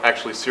that you don't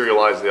actually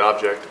serialize the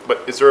object.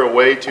 But is there a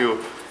way to,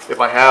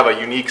 if I have a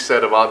unique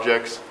set of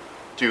objects,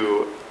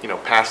 to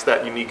pass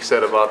that unique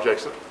set of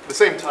objects, the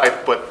same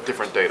type but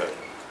different data,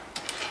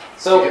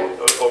 so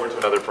over to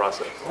another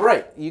process?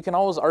 Right. You can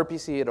always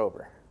RPC it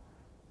over.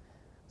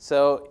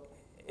 So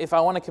if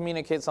I want to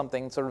communicate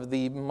something, sort of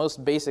the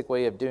most basic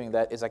way of doing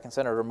that is I can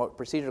send a remote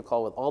procedure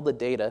call with all the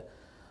data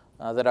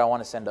that I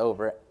want to send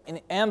over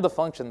and the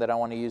function that I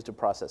want to use to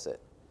process it.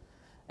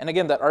 And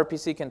again, that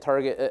RPC can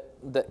target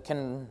that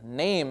can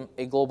name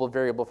a global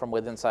variable from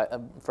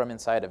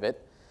inside of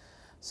it.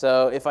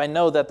 So if I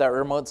know that that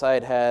remote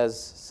side has,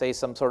 say,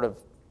 some sort of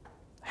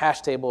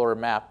hash table or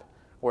map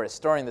where it's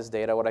storing this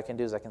data, what I can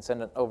do is I can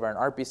send it over an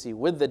RPC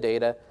with the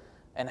data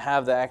and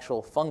have the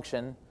actual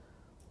function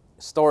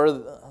store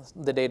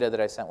the data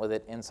that I sent with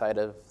it inside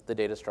of the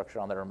data structure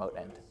on the remote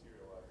end.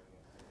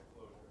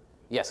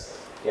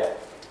 Yes. Yeah,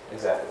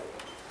 exactly.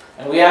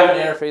 And we have an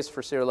interface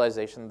for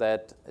serialization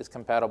that is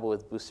compatible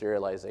with Boost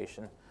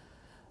serialization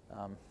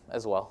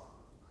as well.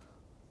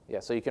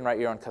 Yeah, so you can write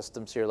your own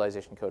custom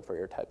serialization code for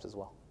your types as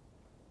well.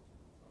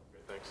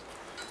 Okay, thanks.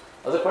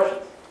 Other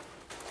questions?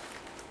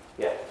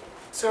 Yeah.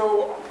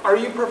 So are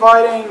you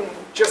providing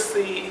just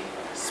the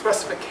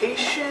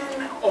specification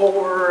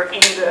or any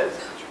of the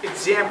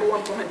example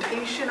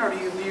implementation, or do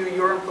you view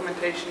your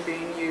implementation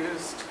being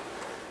used?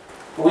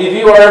 We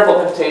view our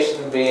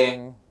implementation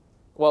being,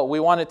 well, we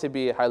want it to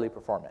be highly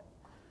performant.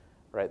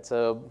 right?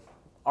 So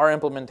our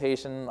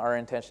implementation, our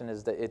intention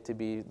is that it to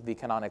be the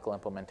canonical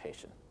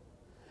implementation.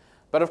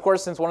 But of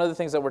course, since one of the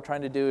things that we're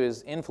trying to do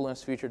is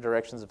influence future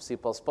directions of C++,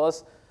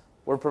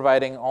 we're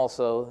providing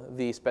also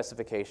the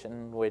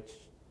specification, which,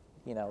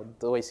 you know,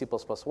 the way C++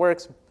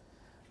 works,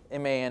 it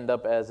may end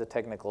up as a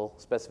technical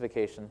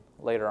specification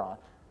later on,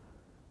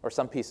 or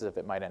some pieces of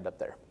it might end up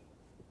there.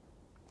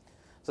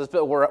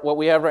 So what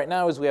we have right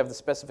now is we have the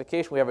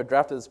specification, we have a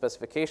draft of the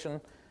specification,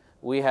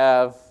 we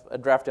have a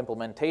draft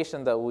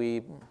implementation that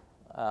we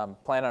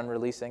plan on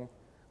releasing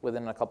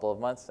within a couple of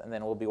months, and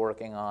then we'll be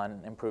working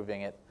on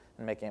improving it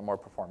and making it more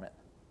performant.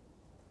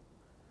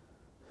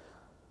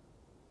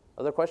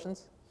 Other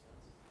questions?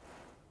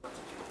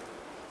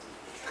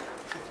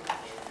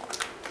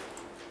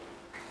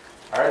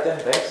 All right then,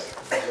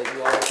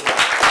 thanks.